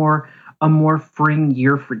like a more freeing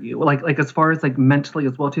year for you, like as far as like mentally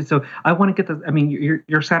as well too. So I want to get this. I mean,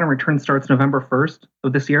 your Saturn return starts November 1st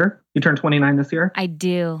of this year. You turn 29 this year. I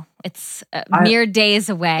do. It's mere days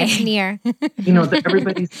away. It's near.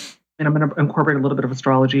 Everybody's. And I'm going to incorporate a little bit of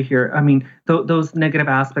astrology here. I mean, those negative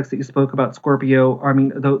aspects that you spoke about, Scorpio, I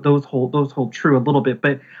mean, those hold true a little bit.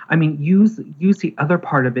 But I mean, use the other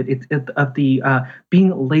part of it. It's of the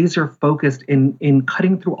being laser focused in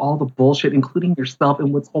cutting through all the bullshit, including yourself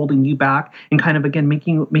and what's holding you back, and kind of, again,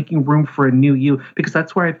 making room for a new you. Because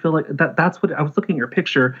that's where I feel like that's what I was looking at your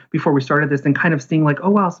picture before we started this, and kind of seeing like, oh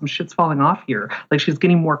wow, some shit's falling off here. Like, she's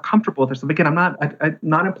getting more comfortable with herself. Again, I'm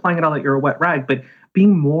not implying at all that you're a wet rag, but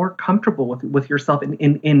being more comfortable with yourself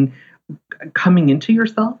in coming into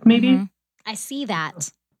yourself, maybe. I see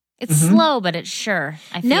that. It's slow, but it's sure.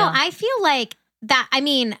 I feel like that. I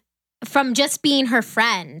mean, from just being her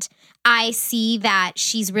friend, I see that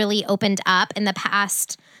she's really opened up in the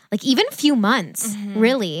past, like, even a few months,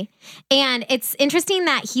 really. And it's interesting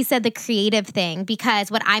that he said the creative thing, because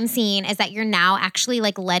what I'm seeing is that you're now actually,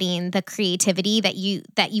 like, letting the creativity that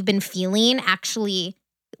you've been feeling actually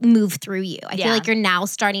move through you. I feel like you're now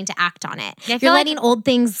starting to act on it. Yeah, you're letting old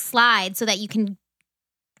things slide so that you can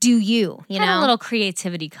do you know? A little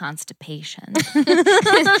creativity constipation. For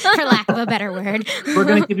lack of a better word. We're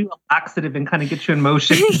going to give you a laxative and kind of get you in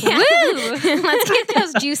motion. Yeah. Woo! Let's get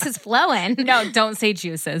those juices flowing. No, don't say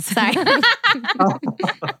juices. Sorry.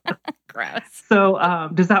 Gross. So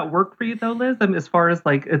does that work for you though, Liz? I mean, as far as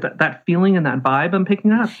like that feeling and that vibe I'm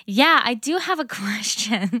picking up? Yeah, I do have a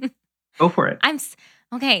question. Go for it.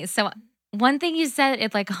 Okay, so one thing you said,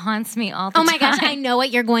 it like haunts me all the time. Oh my gosh, I know what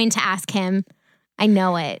you're going to ask him. I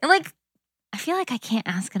know it. Like, I feel like I can't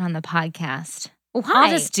ask it on the podcast. Why?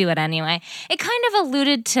 I'll just do it anyway. It kind of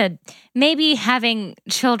alluded to maybe having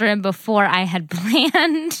children before I had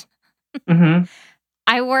planned.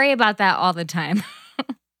 I worry about that all the time.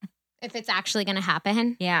 If it's actually going to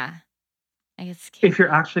happen? Yeah, I guess If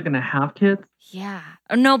you're actually going to have kids? Yeah.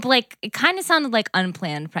 Or no, but like it kind of sounded like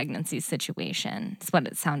unplanned pregnancy situation. It's what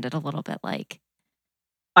it sounded a little bit like.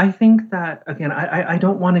 I think that, again, I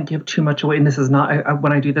don't want to give too much away. And this is not,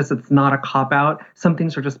 when I do this, it's not a cop out. Some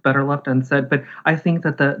things are just better left unsaid. But I think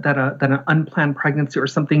that that an unplanned pregnancy or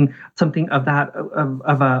something of that,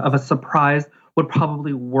 of a surprise would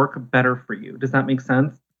probably work better for you. Does that make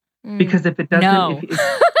sense? Because if it doesn't, No.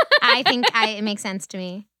 I think it makes sense to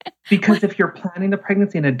me. Because if you're planning the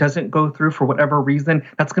pregnancy and it doesn't go through for whatever reason,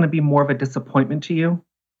 that's going to be more of a disappointment to you.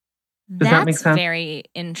 Does that make sense? That's very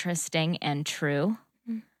interesting and true.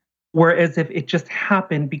 Whereas if it just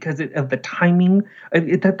happened because of the timing,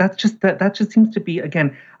 that just seems to be,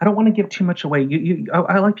 again, I don't want to give too much away.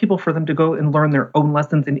 I like people for them to go and learn their own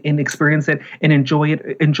lessons and experience it and enjoy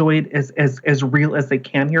it as real as they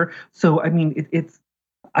can here. So I mean,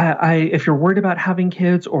 if you're worried about having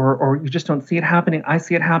kids or you just don't see it happening, I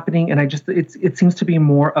see it happening, and it seems to be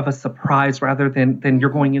more of a surprise rather than you're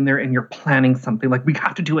going in there and you're planning something like we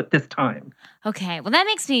have to do it this time. Okay, well that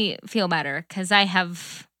makes me feel better because I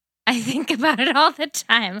think about it all the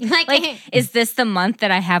time. Like, is this the month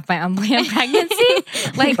that I have my unplanned pregnancy?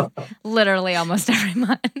 Like, literally almost every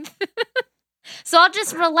month. So I'll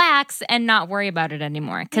just relax and not worry about it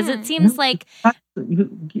anymore because it seems like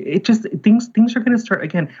things are going to start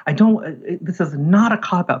again. This is not a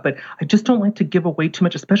cop out, but I just don't like to give away too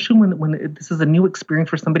much, especially when this is a new experience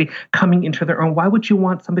for somebody coming into their own. Why would you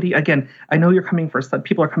want somebody, again, I know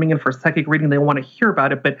people are coming in for a psychic reading. They want to hear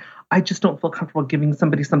about it, but I just don't feel comfortable giving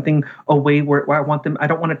somebody something away where I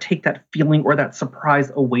don't want to take that feeling or that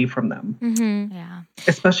surprise away from them. Mm-hmm. Yeah.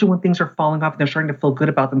 Especially when things are falling off and they're starting to feel good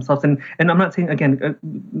about themselves. And I'm not saying, again,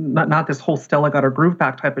 not this whole Stella got her groove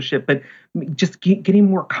back type of shit, but just getting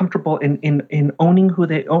more comfortable in owning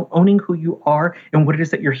who you are and what it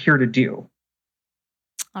is that you're here to do.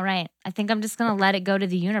 All right. I think I'm just going to let it go to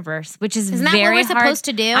the universe, which is Isn't that very what we're hard. supposed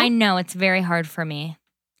to do? I know it's very hard for me.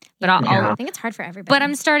 But I think it's hard for everybody. But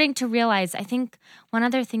I'm starting to realize, I think one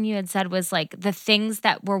other thing you had said was like the things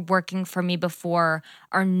that were working for me before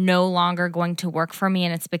are no longer going to work for me.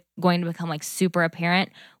 And it's going to become like super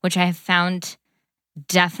apparent, which I have found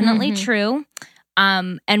definitely true.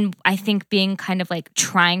 And I think being kind of like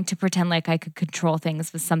trying to pretend like I could control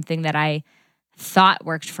things was something that I thought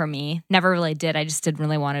worked for me. Never really did. I just didn't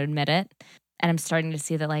really want to admit it. And I'm starting to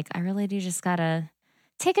see that like I really do just gotta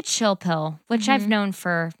take a chill pill, which I've known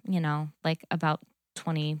for, like about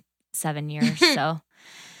 27 years. So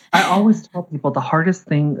I always tell people the hardest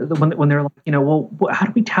thing when they're like, well, how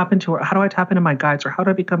do we tap into, or how do I tap into my guides, or how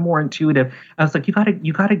do I become more intuitive? I was like, you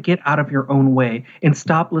gotta get out of your own way and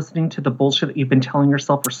stop listening to the bullshit that you've been telling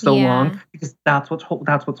yourself for so long, because that's what's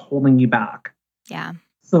holding you back. Yeah.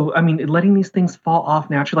 So, I mean, letting these things fall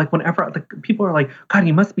off naturally, like whenever people are like, God,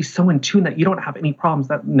 you must be so in tune that you don't have any problems.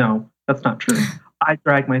 No, that's not true. I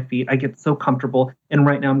drag my feet. I get so comfortable. And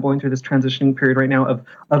right now I'm going through this transitioning period right now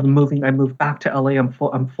of moving. I moved back to LA. I'm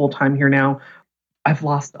full time here now. I've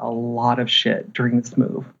lost a lot of shit during this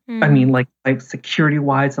move. I mean, like security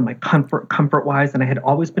wise and my comfort wise. And I had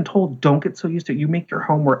always been told, don't get so used to it. You make your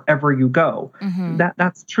home wherever you go.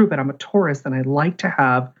 That's true. But I'm a tourist and I like to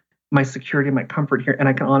have my security and my comfort here. And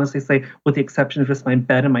I can honestly say, with the exception of just my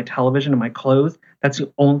bed and my television and my clothes, that's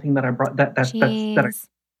the only thing that I brought.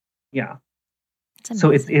 Yeah.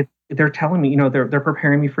 So they're telling me, they're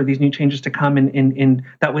preparing me for these new changes to come, and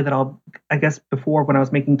that way that I guess before, when I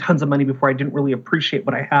was making tons of money before, I didn't really appreciate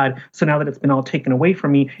what I had. So now that it's been all taken away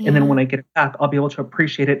from me, and then when I get it back, I'll be able to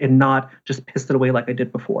appreciate it and not just piss it away like I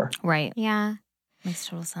did before. Right. Yeah. Makes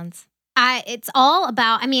total sense. It's all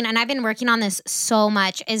about, and I've been working on this so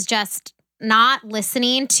much, is just not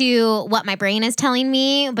listening to what my brain is telling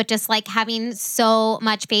me, but just like having so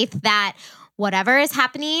much faith that whatever is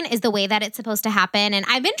happening is the way that it's supposed to happen. And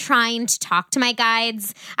I've been trying to talk to my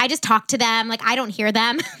guides. I just talk to them. Like, I don't hear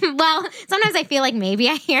them. Well, sometimes I feel like maybe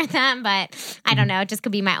I hear them, but I don't know. It just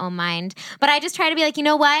could be my own mind. But I just try to be like, you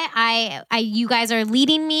know what? You guys are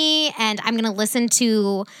leading me, and I'm going to listen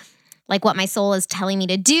to like what my soul is telling me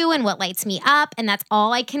to do and what lights me up. And that's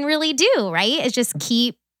all I can really do, right? Is just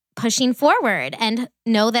keep pushing forward and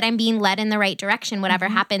know that I'm being led in the right direction. Whatever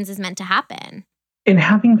happens is meant to happen. And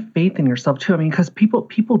having faith in yourself too. I mean, because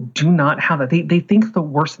people do not have that. They think the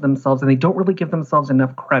worst of themselves, and they don't really give themselves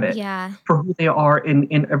enough credit for who they are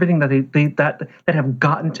in everything that have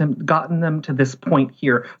gotten them to this point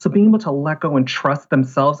here. So being able to let go and trust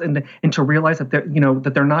themselves and to realize that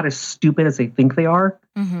they're not as stupid as they think they are,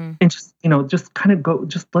 and just kind of go,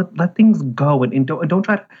 just let things go and don't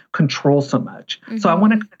try to control so much. So I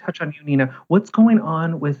want to touch on you, Nina. What's going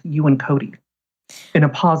on with you and Cody? in a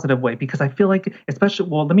positive way? Because I feel like, especially,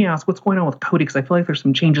 well, let me ask, what's going on with Cody? Because I feel like there's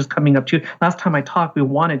some changes coming up too. Last time I talked, we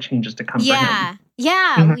wanted changes to come for him.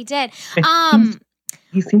 Yeah, we did.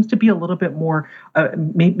 He seems to be a little bit more,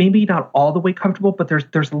 maybe not all the way comfortable, but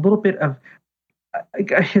there's a little bit of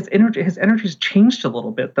his energy's changed a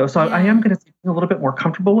little bit though. So I am going to say a little bit more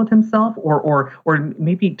comfortable with himself, or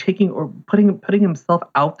maybe taking or putting himself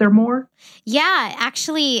out there more. Yeah,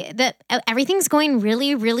 actually, everything's going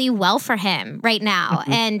really, really well for him right now,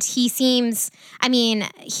 and he seems. I mean,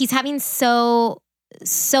 he's having so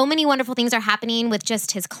many wonderful things are happening with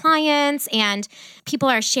just his clients, and people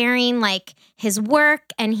are sharing like his work,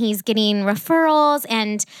 and he's getting referrals.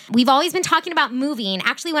 And we've always been talking about moving.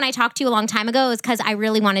 Actually, when I talked to you a long time ago, it was because I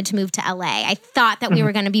really wanted to move to LA. I thought that we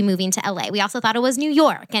were going to be moving to LA. We also thought it was New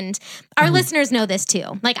York, and our listeners know this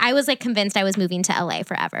too. Like, I was like convinced I was moving to LA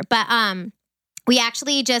forever, but we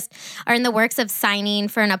actually just are in the works of signing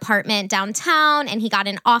for an apartment downtown, and he got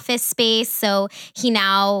an office space. So he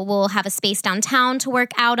now will have a space downtown to work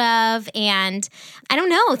out of. And I don't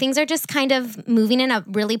know, things are just kind of moving in a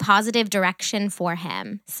really positive direction for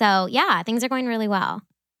him. So yeah, things are going really well.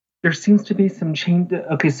 There seems to be some change.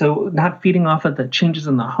 Okay, so not feeding off of the changes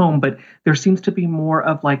in the home, but there seems to be more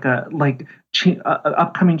of upcoming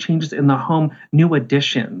changes in the home, new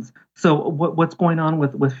additions. So what's going on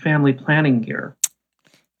with family planning here?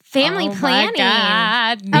 Family planning.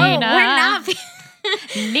 My God, Nina. Oh, we're not.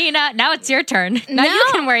 Nina, now it's your turn. Now you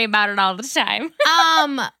can worry about it all the time.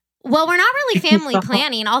 Well, we're not really family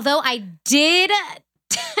planning, although I did.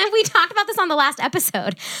 We talked about this on the last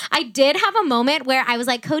episode. I did have a moment where I was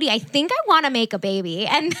like, Cody, I think I want to make a baby.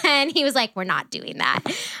 And then he was like, we're not doing that.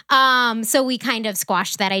 So we kind of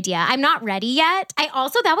squashed that idea. I'm not ready yet. That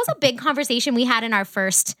was a big conversation we had in our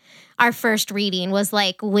first reading, was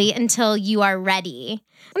like, wait until you are ready.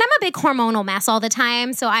 And I'm a big hormonal mess all the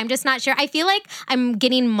time, so I'm just not sure. I feel like I'm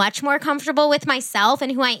getting much more comfortable with myself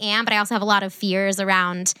and who I am, but I also have a lot of fears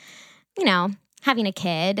around, having a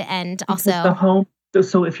kid, and also the home.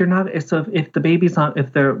 So if the baby's not,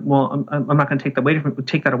 I'm not going to take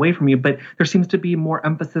that away from you, but there seems to be more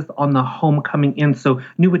emphasis on the home coming in. So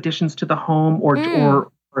new additions to the home, or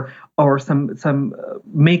some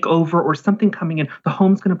makeover or something coming in. The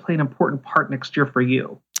home's going to play an important part next year for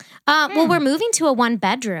you. Well, we're moving to a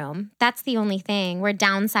 1-bedroom. That's the only thing. We're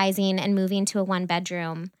downsizing and moving to a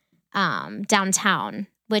 1-bedroom downtown,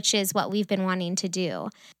 which is what we've been wanting to do.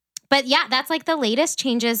 But yeah, that's like the latest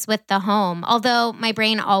changes with the home. Although my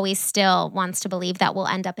brain always still wants to believe that we'll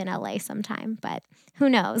end up in LA sometime, but who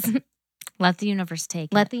knows? Let the universe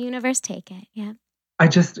take it. Let the universe take it. Yeah. I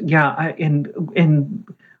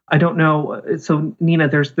don't know. So Nina,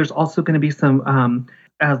 there's also going to be some,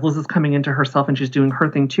 as Liz is coming into herself and she's doing her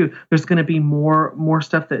thing too, there's going to be more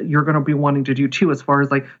stuff that you're going to be wanting to do too, as far as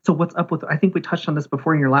like, so what's up with, I think we touched on this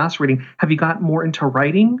before in your last reading. Have you got more into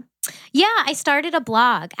writing? Yeah, I started a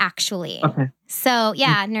blog actually. Okay. So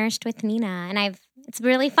yeah, Nourished with Nina, and it's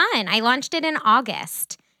really fun. I launched it in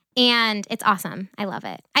August, and it's awesome. I love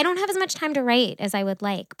it. I don't have as much time to write as I would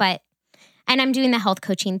like, and I'm doing the health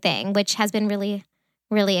coaching thing, which has been really,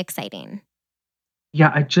 really exciting.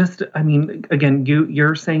 Yeah, again,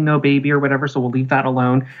 you're saying no baby or whatever, so we'll leave that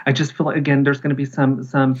alone. I just feel like, again, there's going to be some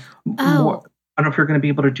more. I don't know if you're going to be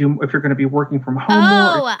able to do, if you're going to be working from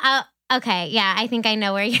home more. Okay, yeah, I think I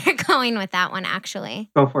know where you're going with that one, actually.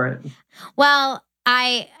 Go for it. Well,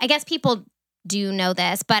 I guess people do know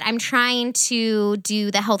this, but I'm trying to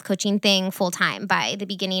do the health coaching thing full time by the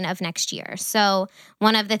beginning of next year. So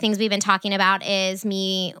one of the things we've been talking about is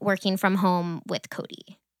me working from home with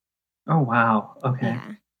Cody. Oh, wow. Okay.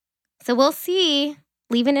 Yeah. So we'll see.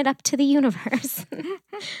 Leaving it up to the universe.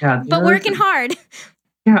 Yeah, but working hard.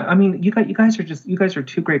 Yeah, I mean, you guys are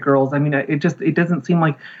two great girls. I mean, it doesn't seem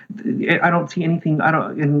like, I don't see anything.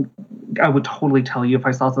 And I would totally tell you if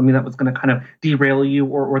I saw something that was going to kind of derail you,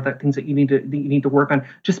 or that things that you need to work on.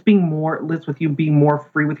 Just being more, Liz, with you being more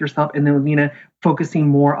free with yourself, and then with Nina focusing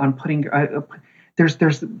more on putting.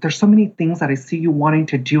 There's so many things that I see you wanting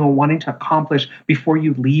to do and wanting to accomplish before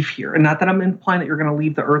you leave here. And not that I'm implying that you're going to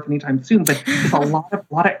leave the earth anytime soon, but there's a lot of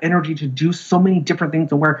energy to do so many different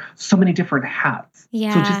things and wear so many different hats.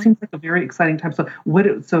 Yeah. So it just seems like a very exciting time. So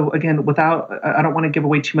again, I don't want to give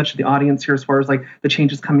away too much to the audience here as far as like the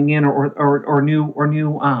changes coming in or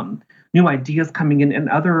new ideas coming in, and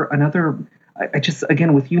I just,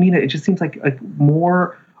 again, with you, Nina, it just seems like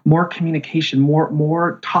more communication,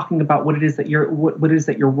 more talking about what it is that you're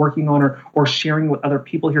working on or sharing with other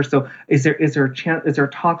people here. So is there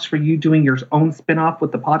talks for you doing your own spinoff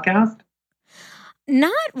with the podcast?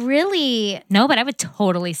 Not really. No, but I would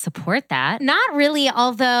totally support that. Not really.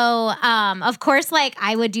 Although, of course, like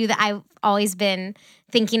I would do that. I've always been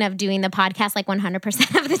thinking of doing the podcast like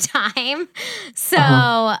 100% of the time. So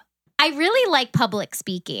I really like public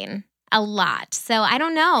speaking a lot. So I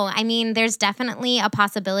don't know. I mean, there's definitely a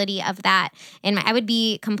possibility of that. I would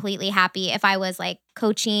be completely happy if I was like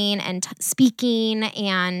coaching and speaking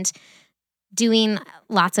and doing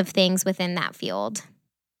lots of things within that field.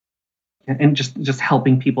 And just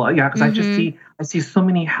helping people. Yeah, because I see so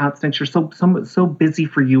many hats and you're so busy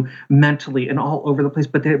for you mentally and all over the place,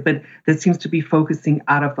 but that seems to be focusing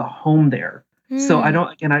out of the home there. So I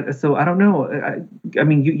don't know. I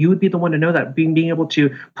mean, you would be the one to know that being able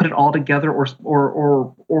to put it all together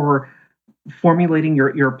or formulating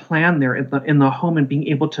your plan there in the home and being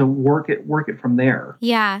able to work it from there.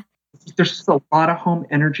 Yeah. There's just a lot of home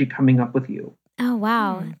energy coming up with you. Oh,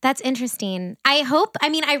 wow. That's interesting. I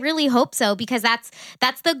really hope so, because that's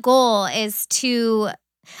the goal is to,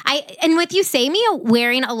 and with you say me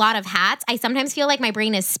wearing a lot of hats, I sometimes feel like my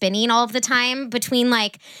brain is spinning all of the time between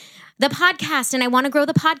like the podcast and I want to grow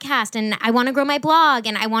the podcast and I want to grow my blog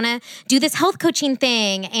and I want to do this health coaching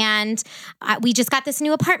thing. And we just got this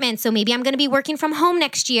new apartment. So maybe I'm going to be working from home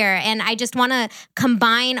next year. And I just want to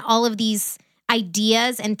combine all of these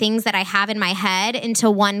ideas and things that I have in my head into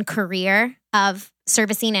one career of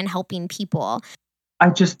servicing and helping people. I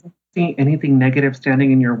just don't see anything negative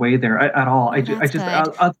standing in your way there at all.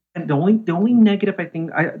 The only negative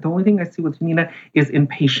the only thing I see with Nina is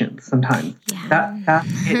impatience sometimes. Yeah. That's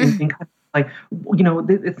it. And kind of like,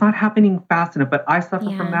 it's not happening fast enough, but I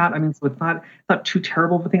suffer from that. I mean, so it's not too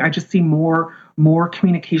terrible of a thing. I just see more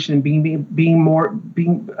communication and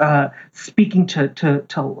speaking to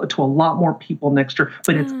a lot more people next year.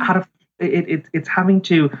 But it's out of it's having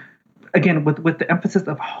to, again, with the emphasis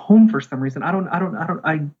of home for some reason.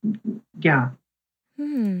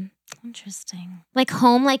 Interesting. Like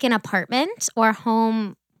home, like an apartment, or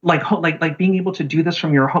home. Like being able to do this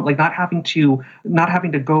from your home, like not having to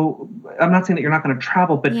go. I'm not saying that you're not going to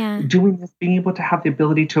travel, but doing this, being able to have the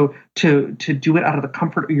ability to do it out of the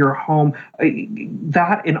comfort of your home,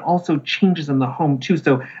 that, and also changes in the home too.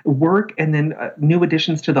 So work and then new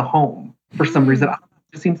additions to the home for some reason.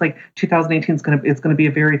 It seems like 2018 is going to be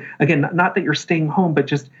a very, again, not that you're staying home, but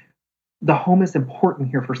just the home is important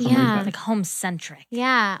here for some reason. Like home centric.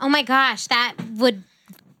 Yeah. Oh my gosh, that would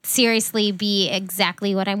seriously be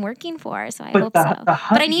exactly what I'm working for. So I hope so.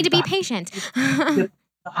 But I need to be patient.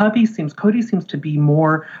 Cody seems to be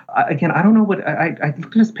more, again, I don't know what, I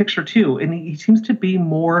looked at his picture too, and he seems to be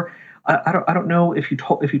more, I don't know if you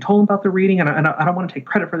told him about the reading, and I don't want to take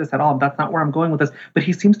credit for this at all. That's not where I'm going with this, but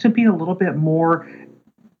he seems to be a little bit more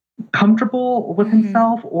comfortable with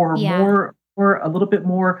himself, or a little bit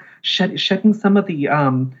more shedding some of the,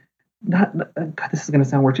 God, this is going to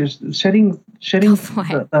sound weird, just shedding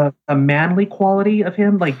the manly quality of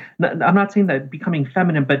him. Like, I'm not saying that becoming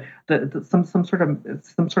feminine, but some sort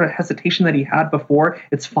of hesitation that he had before,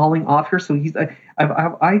 it's falling off here. So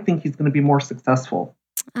I think he's going to be more successful.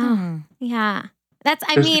 Oh, yeah.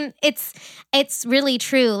 It's really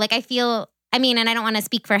true. Like, I feel, and I don't want to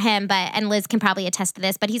speak for him, and Liz can probably attest to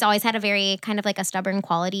this, but he's always had a very kind of like a stubborn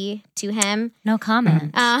quality to him. No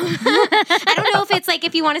comment. I don't know if it's like,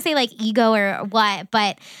 if you want to say like ego or what,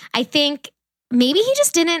 but I think maybe he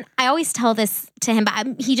just didn't, I always tell this to him,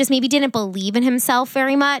 but he just maybe didn't believe in himself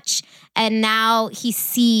very much. And now he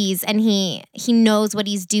sees and he knows what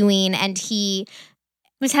he's doing, and he's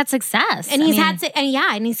had success. And he's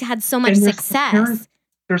had so much success.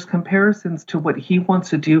 There's comparisons to what he wants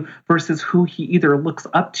to do versus who he either looks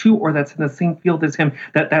up to or that's in the same field as him.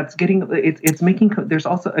 That's getting, it's making, there's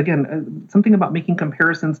also, again, something about making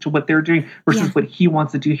comparisons to what they're doing versus what he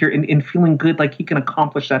wants to do here, and feeling good like he can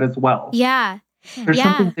accomplish that as well. Yeah. There's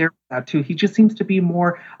something there for that too. He just seems to be a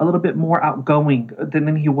little bit more outgoing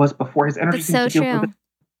than he was before. His energy seems to be a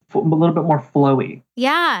little bit more flowy.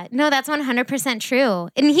 Yeah, no, that's 100% true.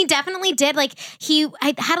 And he definitely did. Like,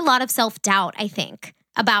 I had a lot of self-doubt, I think,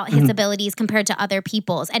 about his abilities compared to other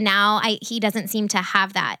people's. And now he doesn't seem to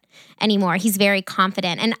have that anymore. He's very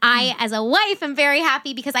confident. And I, as a wife, am very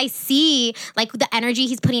happy because I see like the energy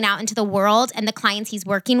he's putting out into the world and the clients he's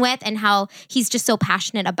working with, and how he's just so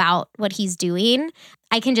passionate about what he's doing.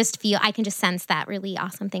 I can just sense that really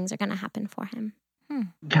awesome things are going to happen for him.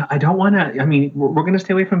 Yeah, I don't want to, we're going to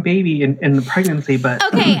stay away from baby and the pregnancy, but.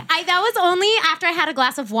 Okay, that was only after I had a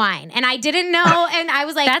glass of wine, and I didn't know, and I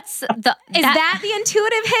was like, is that the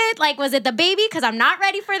intuitive hit? Like, was it the baby? Because I'm not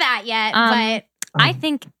ready for that yet, but. I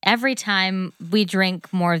think every time we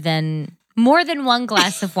drink more than one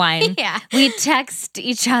glass of wine, we text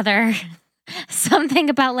each other something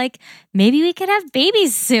about like, maybe we could have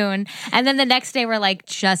babies soon. And then the next day we're like,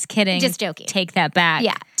 just kidding. Just joking. Take that back.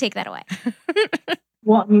 Yeah, take that away.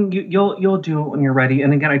 Well, I mean, you'll do it when you're ready.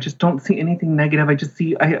 And again, I just don't see anything negative. I just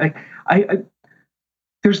see I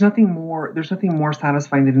there's nothing more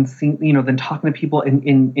satisfying than seeing, than talking to people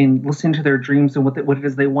and listening to their dreams and what it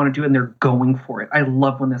is they want to do, and they're going for it. I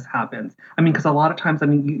love when this happens. I mean, because a lot of times, I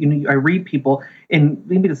mean, I read people, and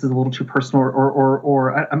maybe this is a little too personal,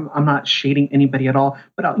 or I'm not shading anybody at all,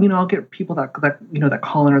 but I'll get people that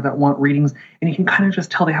call in or that want readings, and you can kind of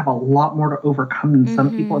just tell they have a lot more to overcome than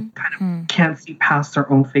some people. Kind of can't see past their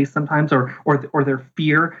own face sometimes, or their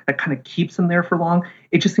fear that kind of keeps them there for long.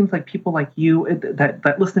 It just seems like people like you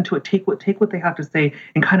that listen to it, take what they have to say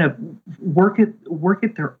and kind of work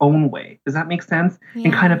it their own way. Does that make sense?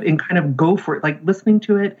 Yeah. And kind of go for it, like listening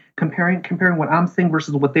to it, comparing what I'm saying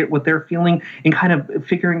versus what they're feeling, and kind of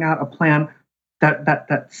figuring out a plan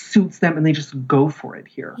that suits them, and they just go for it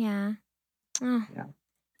here. Yeah. Oh. Yeah.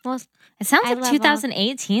 Well, it sounds like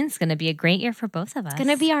 2018 is going to be a great year for both of us. It's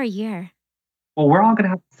going to be our year. Well, we're all going to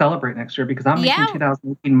have to celebrate next year because I'm making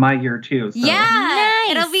 2018 my year too. So. Yeah.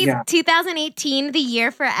 Nice. It'll be 2018, the year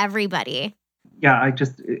for everybody. Yeah, I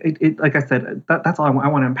just, like I said, that's all I want. I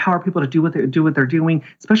want to empower people to do what they're doing,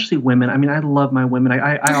 especially women. I mean, I love my women.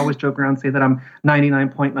 I always joke around and say that I'm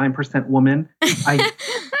 99.9% woman.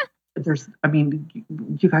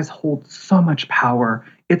 You guys hold so much power.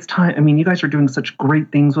 It's time. I mean, you guys are doing such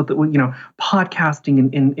great things with podcasting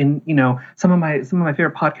and some of my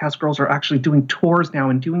favorite podcast girls are actually doing tours now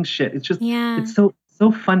and doing shit. It's just, it's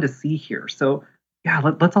so fun to see here. So yeah,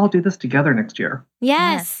 let's all do this together next year.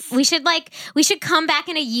 Yes. We should come back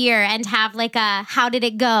in a year and have like a how did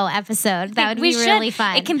it go episode. That would be really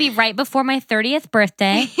fun. It can be right before my 30th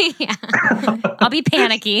birthday. Yeah. I'll be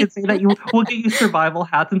panicky. Say that we'll get you survival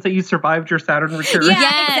hats and say you survived your Saturn return.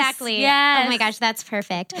 Yeah, exactly. Yes. Oh my gosh, that's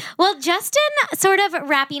perfect. Well, Justin, sort of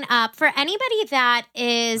wrapping up, for anybody that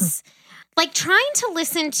is like trying to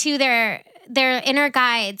listen to their inner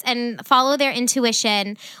guides and follow their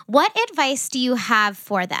intuition, what advice do you have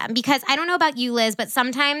for them? Because I don't know about you, Liz, but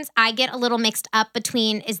sometimes I get a little mixed up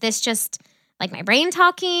between, is this just like my brain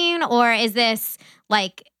talking, or is this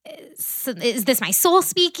my soul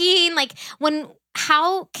speaking? Like,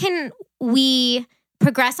 how can we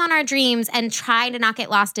progress on our dreams and try to not get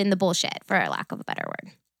lost in the bullshit, for lack of a better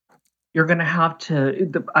word? You're going to have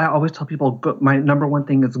to, I always tell people, my number one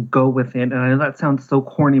thing is go within. And I know that sounds so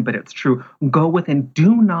corny, but it's true. Go within.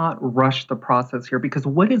 Do not rush the process here, because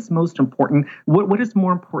what is most important, what is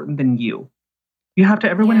more important than you?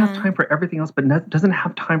 Everyone has time for everything else, but doesn't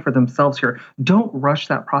have time for themselves here. Don't rush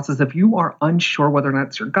that process. If you are unsure whether or not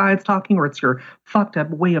it's your guides talking or it's your fucked up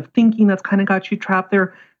way of thinking that's kind of got you trapped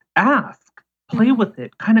there, ask, play with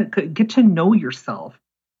it, kind of get to know yourself.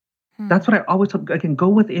 That's what I always tell. Again, go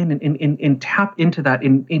within and tap into that.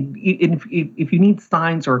 And if you need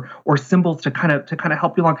signs or symbols to kind of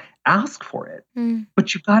help you along, ask for it.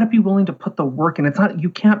 But you got to be willing to put the work in. It's not, you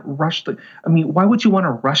can't rush why would you want to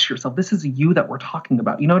rush yourself? This is you that we're talking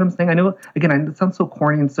about. You know what I'm saying? I know, again, it sounds so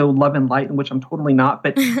corny and so love and light, in which I'm totally not.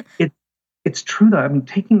 But it's true though. I mean,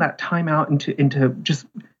 taking that time out into just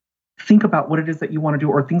think about what it is that you want to do,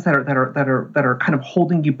 or things that are kind of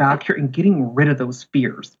holding you back here, and getting rid of those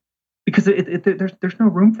fears. Because there's no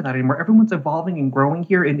room for that anymore. Everyone's evolving and growing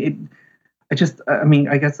here, and I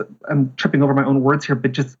guess I'm tripping over my own words here,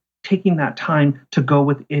 but just taking that time to go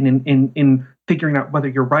within and figuring out whether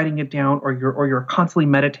you're writing it down or you're constantly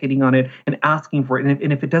meditating on it and asking for it.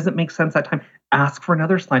 And if it doesn't make sense that time, ask for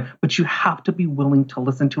another sign. But you have to be willing to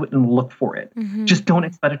listen to it and look for it. Mm-hmm. Just don't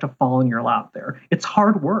expect it to fall in your lap there. It's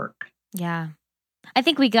hard work. Yeah. I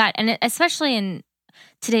think and especially in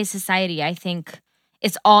today's society, I think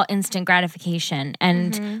it's all instant gratification,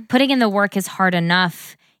 and putting in the work is hard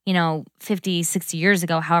enough, 50, 60 years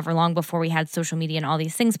ago, however long before we had social media and all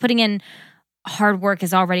these things. Putting in hard work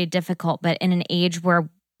is already difficult, but in an age where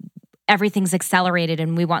everything's accelerated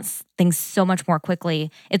and we want things so much more quickly,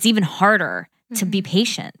 it's even harder to be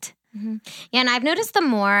patient. Mm-hmm. Yeah, and I've noticed the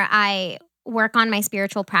more I work on my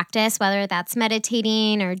spiritual practice, whether that's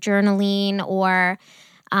meditating or journaling or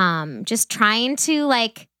just trying to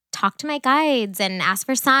talk to my guides and ask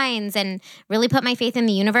for signs and really put my faith in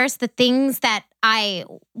the universe, the things that I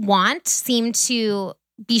want seem to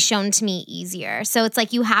be shown to me easier. So it's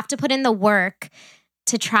like you have to put in the work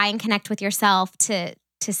to try and connect with yourself to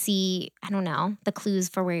see, I don't know, the clues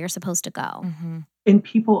for where you're supposed to go. Mm-hmm. And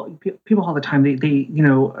people all the time,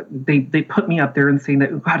 they put me up there and saying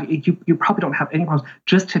that, God, you probably don't have any problems.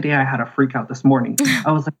 Just today, I had a freak out this morning.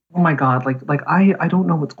 I was like, oh my God, like I don't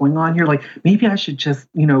know what's going on here. Like maybe I should just,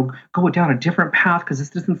 go down a different path because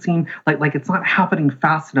this doesn't seem like it's not happening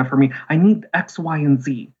fast enough for me. I need X, Y, and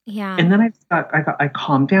Z. Yeah. And then I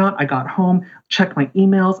calmed down. I got home, checked my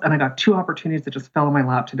emails, and I got 2 opportunities that just fell in my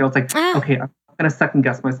lap today. I was like, okay, I'm going to second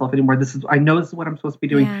guess myself anymore. I know this is what I'm supposed to be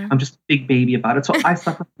doing. Yeah. I'm just a big baby about it. So I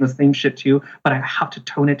suffer from the same shit too, but I have to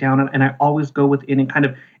tone it down. And I always go within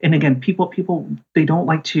and again, people, they don't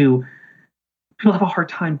like to, people have a hard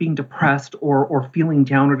time being depressed or feeling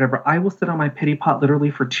down or whatever. I will sit on my pity pot literally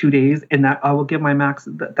for 2 days, and that I will give my max.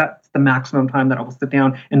 That's the maximum time that I will sit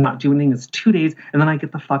down and not do anything is 2 days. And then I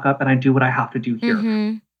get the fuck up and I do what I have to do here.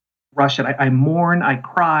 Mm-hmm. Rush it. I mourn, I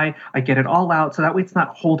cry, I get it all out. So that way it's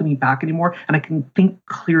not holding me back anymore. And I can think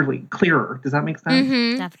clearer. Does that make sense?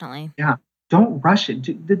 Mm-hmm. Definitely. Yeah. Don't rush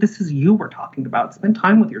it. This is you we're talking about. Spend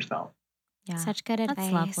time with yourself. Yeah. Such good advice.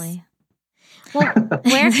 That's lovely. Well,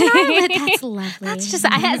 where can I live? That's lovely. That's just,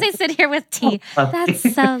 as I sit here with tea, that's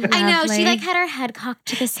so lovely. I know. She had her head cocked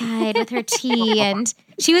to the side with her tea, and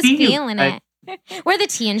she was Tea, feeling it. We're the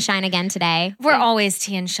tea and shine again today. We're always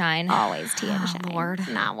tea and shine. Always tea and shine. Lord.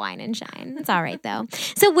 Not wine and shine. It's all right, though.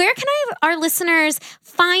 So where can our listeners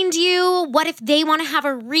find you? What if they want to have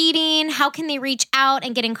a reading? How can they reach out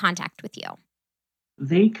and get in contact with you?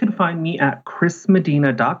 They can find me at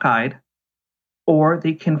chrismedina.guide, or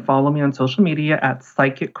they can follow me on social media at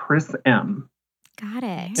Psychic Chris M. Got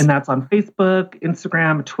it. And that's on Facebook,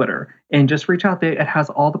 Instagram, Twitter. And just reach out there. It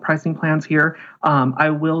has all the pricing plans here. I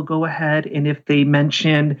will go ahead, and if they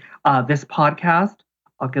mention this podcast,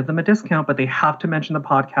 I'll give them a discount, but they have to mention the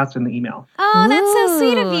podcast in the email. Oh, that's so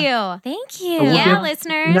sweet of Ooh. you. Thank you. So we'll Yeah, give-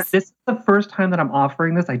 listeners. This is the first time that I'm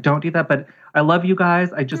offering this. I don't do that, but I love you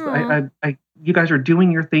guys. You guys are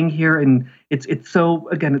doing your thing here, and it's so,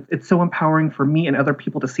 again, it's so empowering for me and other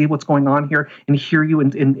people to see what's going on here and hear you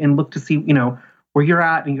and look to see, where you're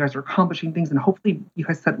at, and you guys are accomplishing things, and hopefully you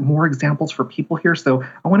guys set more examples for people here. So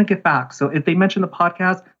I want to get back. So if they mention the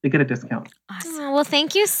podcast, they get a discount. Awesome. Oh, well,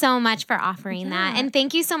 thank you so much for offering that. Yeah. And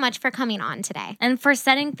thank you so much for coming on today. And for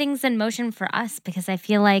setting things in motion for us, because I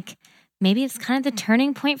feel like maybe it's kind of the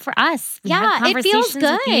turning point for us. We had Yeah, it feels conversations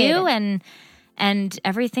with you, good. and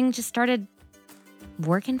everything just started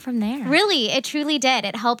working from there. Really, it truly did.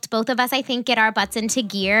 It helped both of us, I think, get our butts into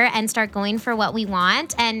gear and start going for what we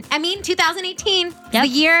want. And 2018, Yep. the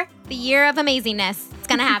year of amazingness. It's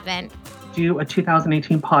going to happen. Do a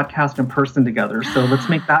 2018 podcast in person together. So let's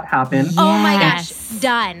make that happen. Oh my gosh, Yes.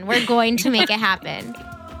 done. We're going to make it happen.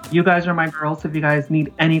 You guys are my girls. If you guys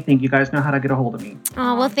need anything, you guys know how to get a hold of me.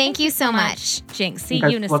 Oh, well, thank you so much. Jinx, see You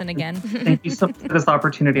guys unison love- again. Thank you so much for this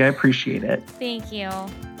opportunity. I appreciate it. Thank you.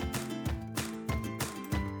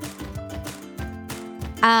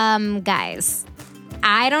 Guys,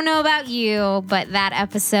 I don't know about you, but that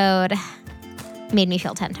episode made me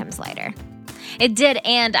feel 10 times lighter. It did,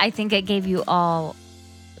 and I think it gave you all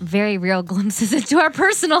very real glimpses into our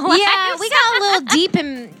personal lives. Yeah, we got a little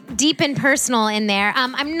deep and personal in there.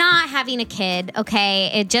 I'm not having a kid,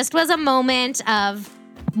 okay? It just was a moment of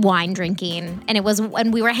wine drinking, and it was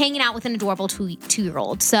when we were hanging out with an adorable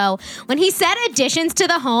two-year-old. So when he said additions to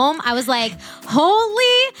the home, I was like,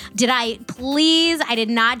 holy, I did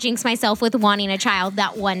not jinx myself with wanting a child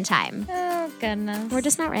that one time. Oh, goodness. We're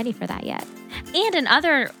just not ready for that yet. And in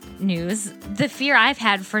other news, the fear I've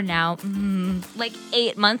had for now, like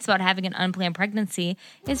 8 months about having an unplanned pregnancy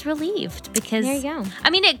is relieved because There you go. I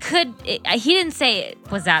mean, he didn't say it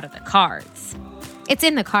was out of the cards. It's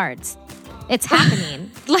in the cards. It's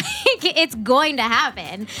happening. Like, it's going to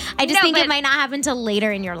happen. I just think it might not happen till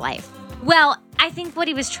later in your life. Well, I think what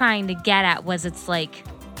he was trying to get at was it's like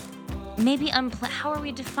maybe unplanned. How are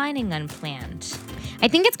we defining unplanned? I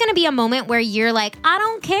think it's going to be a moment where you're like, I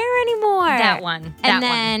don't care anymore. That one. And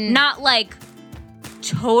then not like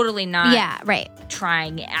totally not Yeah, right.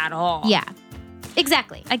 trying at all. Yeah.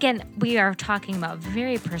 Exactly. Again, we are talking about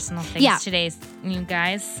very personal things Yeah. today, you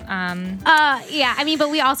guys. Yeah,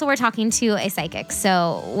 but we also were talking to a psychic.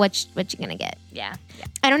 So what you going to get? Yeah.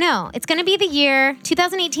 I don't know. It's going to be the year.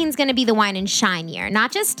 2018 is going to be the wine and shine year.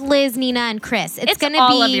 Not just Liz, Nina, and Chris. It's going to be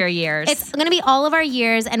all of your years. It's going to be all of our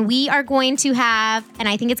years, and we are going to have, and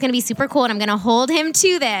I think it's going to be super cool, and I'm going to hold him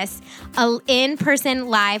to this, a in-person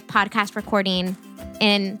live podcast recording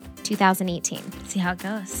in 2018. See how it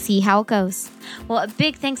goes. See how it goes. Well, a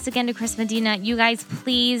big thanks again to Chris Medina. You guys,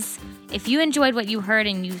 please, if you enjoyed what you heard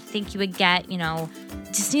and you think you would get,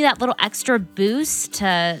 just need that little extra boost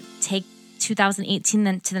to take 2018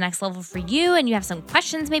 then to the next level for you and you have some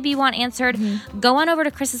questions maybe you want answered, go on over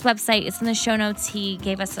to Chris's website. It's in the show notes. He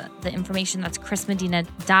gave us the information. That's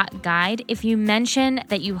chrismedina.guide. If you mention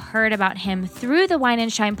that you heard about him through the Wine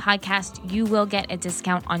and Shine podcast, you will get a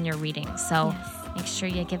discount on your reading. So make sure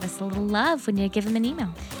you give us a little love when you give him an email.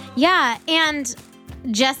 Yeah, and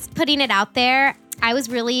just putting it out there, I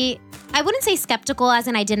wouldn't say skeptical as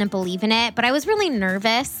in I didn't believe in it, but I was really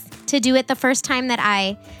nervous to do it the first time that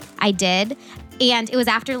I did. And it was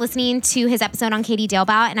after listening to his episode on Katie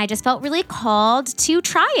Dalebout, and I just felt really called to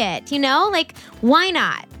try it, like, why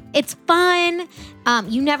not? It's fun.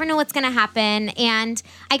 You never know what's going to happen. And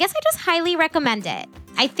I guess I just highly recommend it.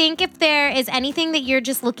 I think if there is anything that you're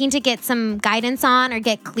just looking to get some guidance on or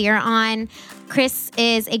get clear on, Chris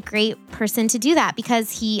is a great person to do that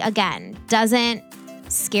because he, again, doesn't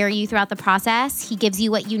scare you throughout the process. He gives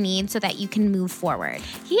you what you need so that you can move forward.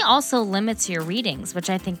 He also limits your readings, which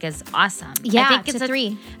I think is awesome. Yeah, I think it's to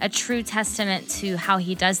 3. A true testament to how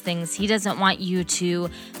he does things. He doesn't want you to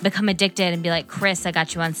become addicted and be like, Chris, I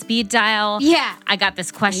got you on speed dial. Yeah. I got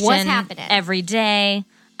this question What's happening? Every day.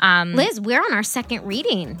 Liz, we're on our second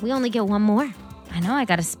reading. We only get one more. I know, I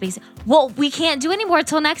got to space. Well, we can't do any more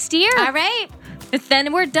till next year. All right.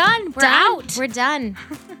 Then we're done. We're out. We're done.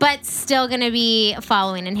 But still going to be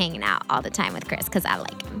following and hanging out all the time with Chris because I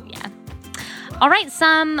like him. Yeah. All right,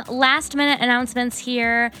 some last minute announcements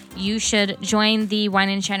here. You should join the Wine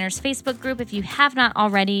and Shiners Facebook group. If you have not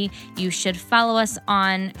already, you should follow us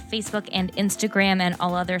on Facebook and Instagram and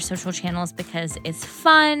all other social channels because it's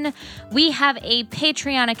fun. We have a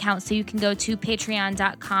Patreon account, so you can go to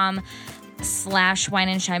patreon.com/Wine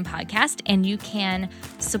and Shine podcast, and you can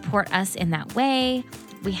support us in that way.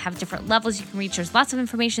 We have different levels you can reach. There's lots of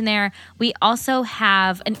information there. We also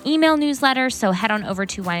have an email newsletter, so head on over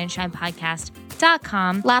to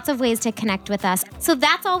wineandshinepodcast.com. Lots of ways to connect with us. So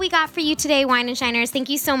that's all we got for you today, Wine and Shiners. Thank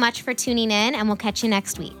you so much for tuning in, and we'll catch you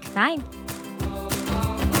next week. Bye.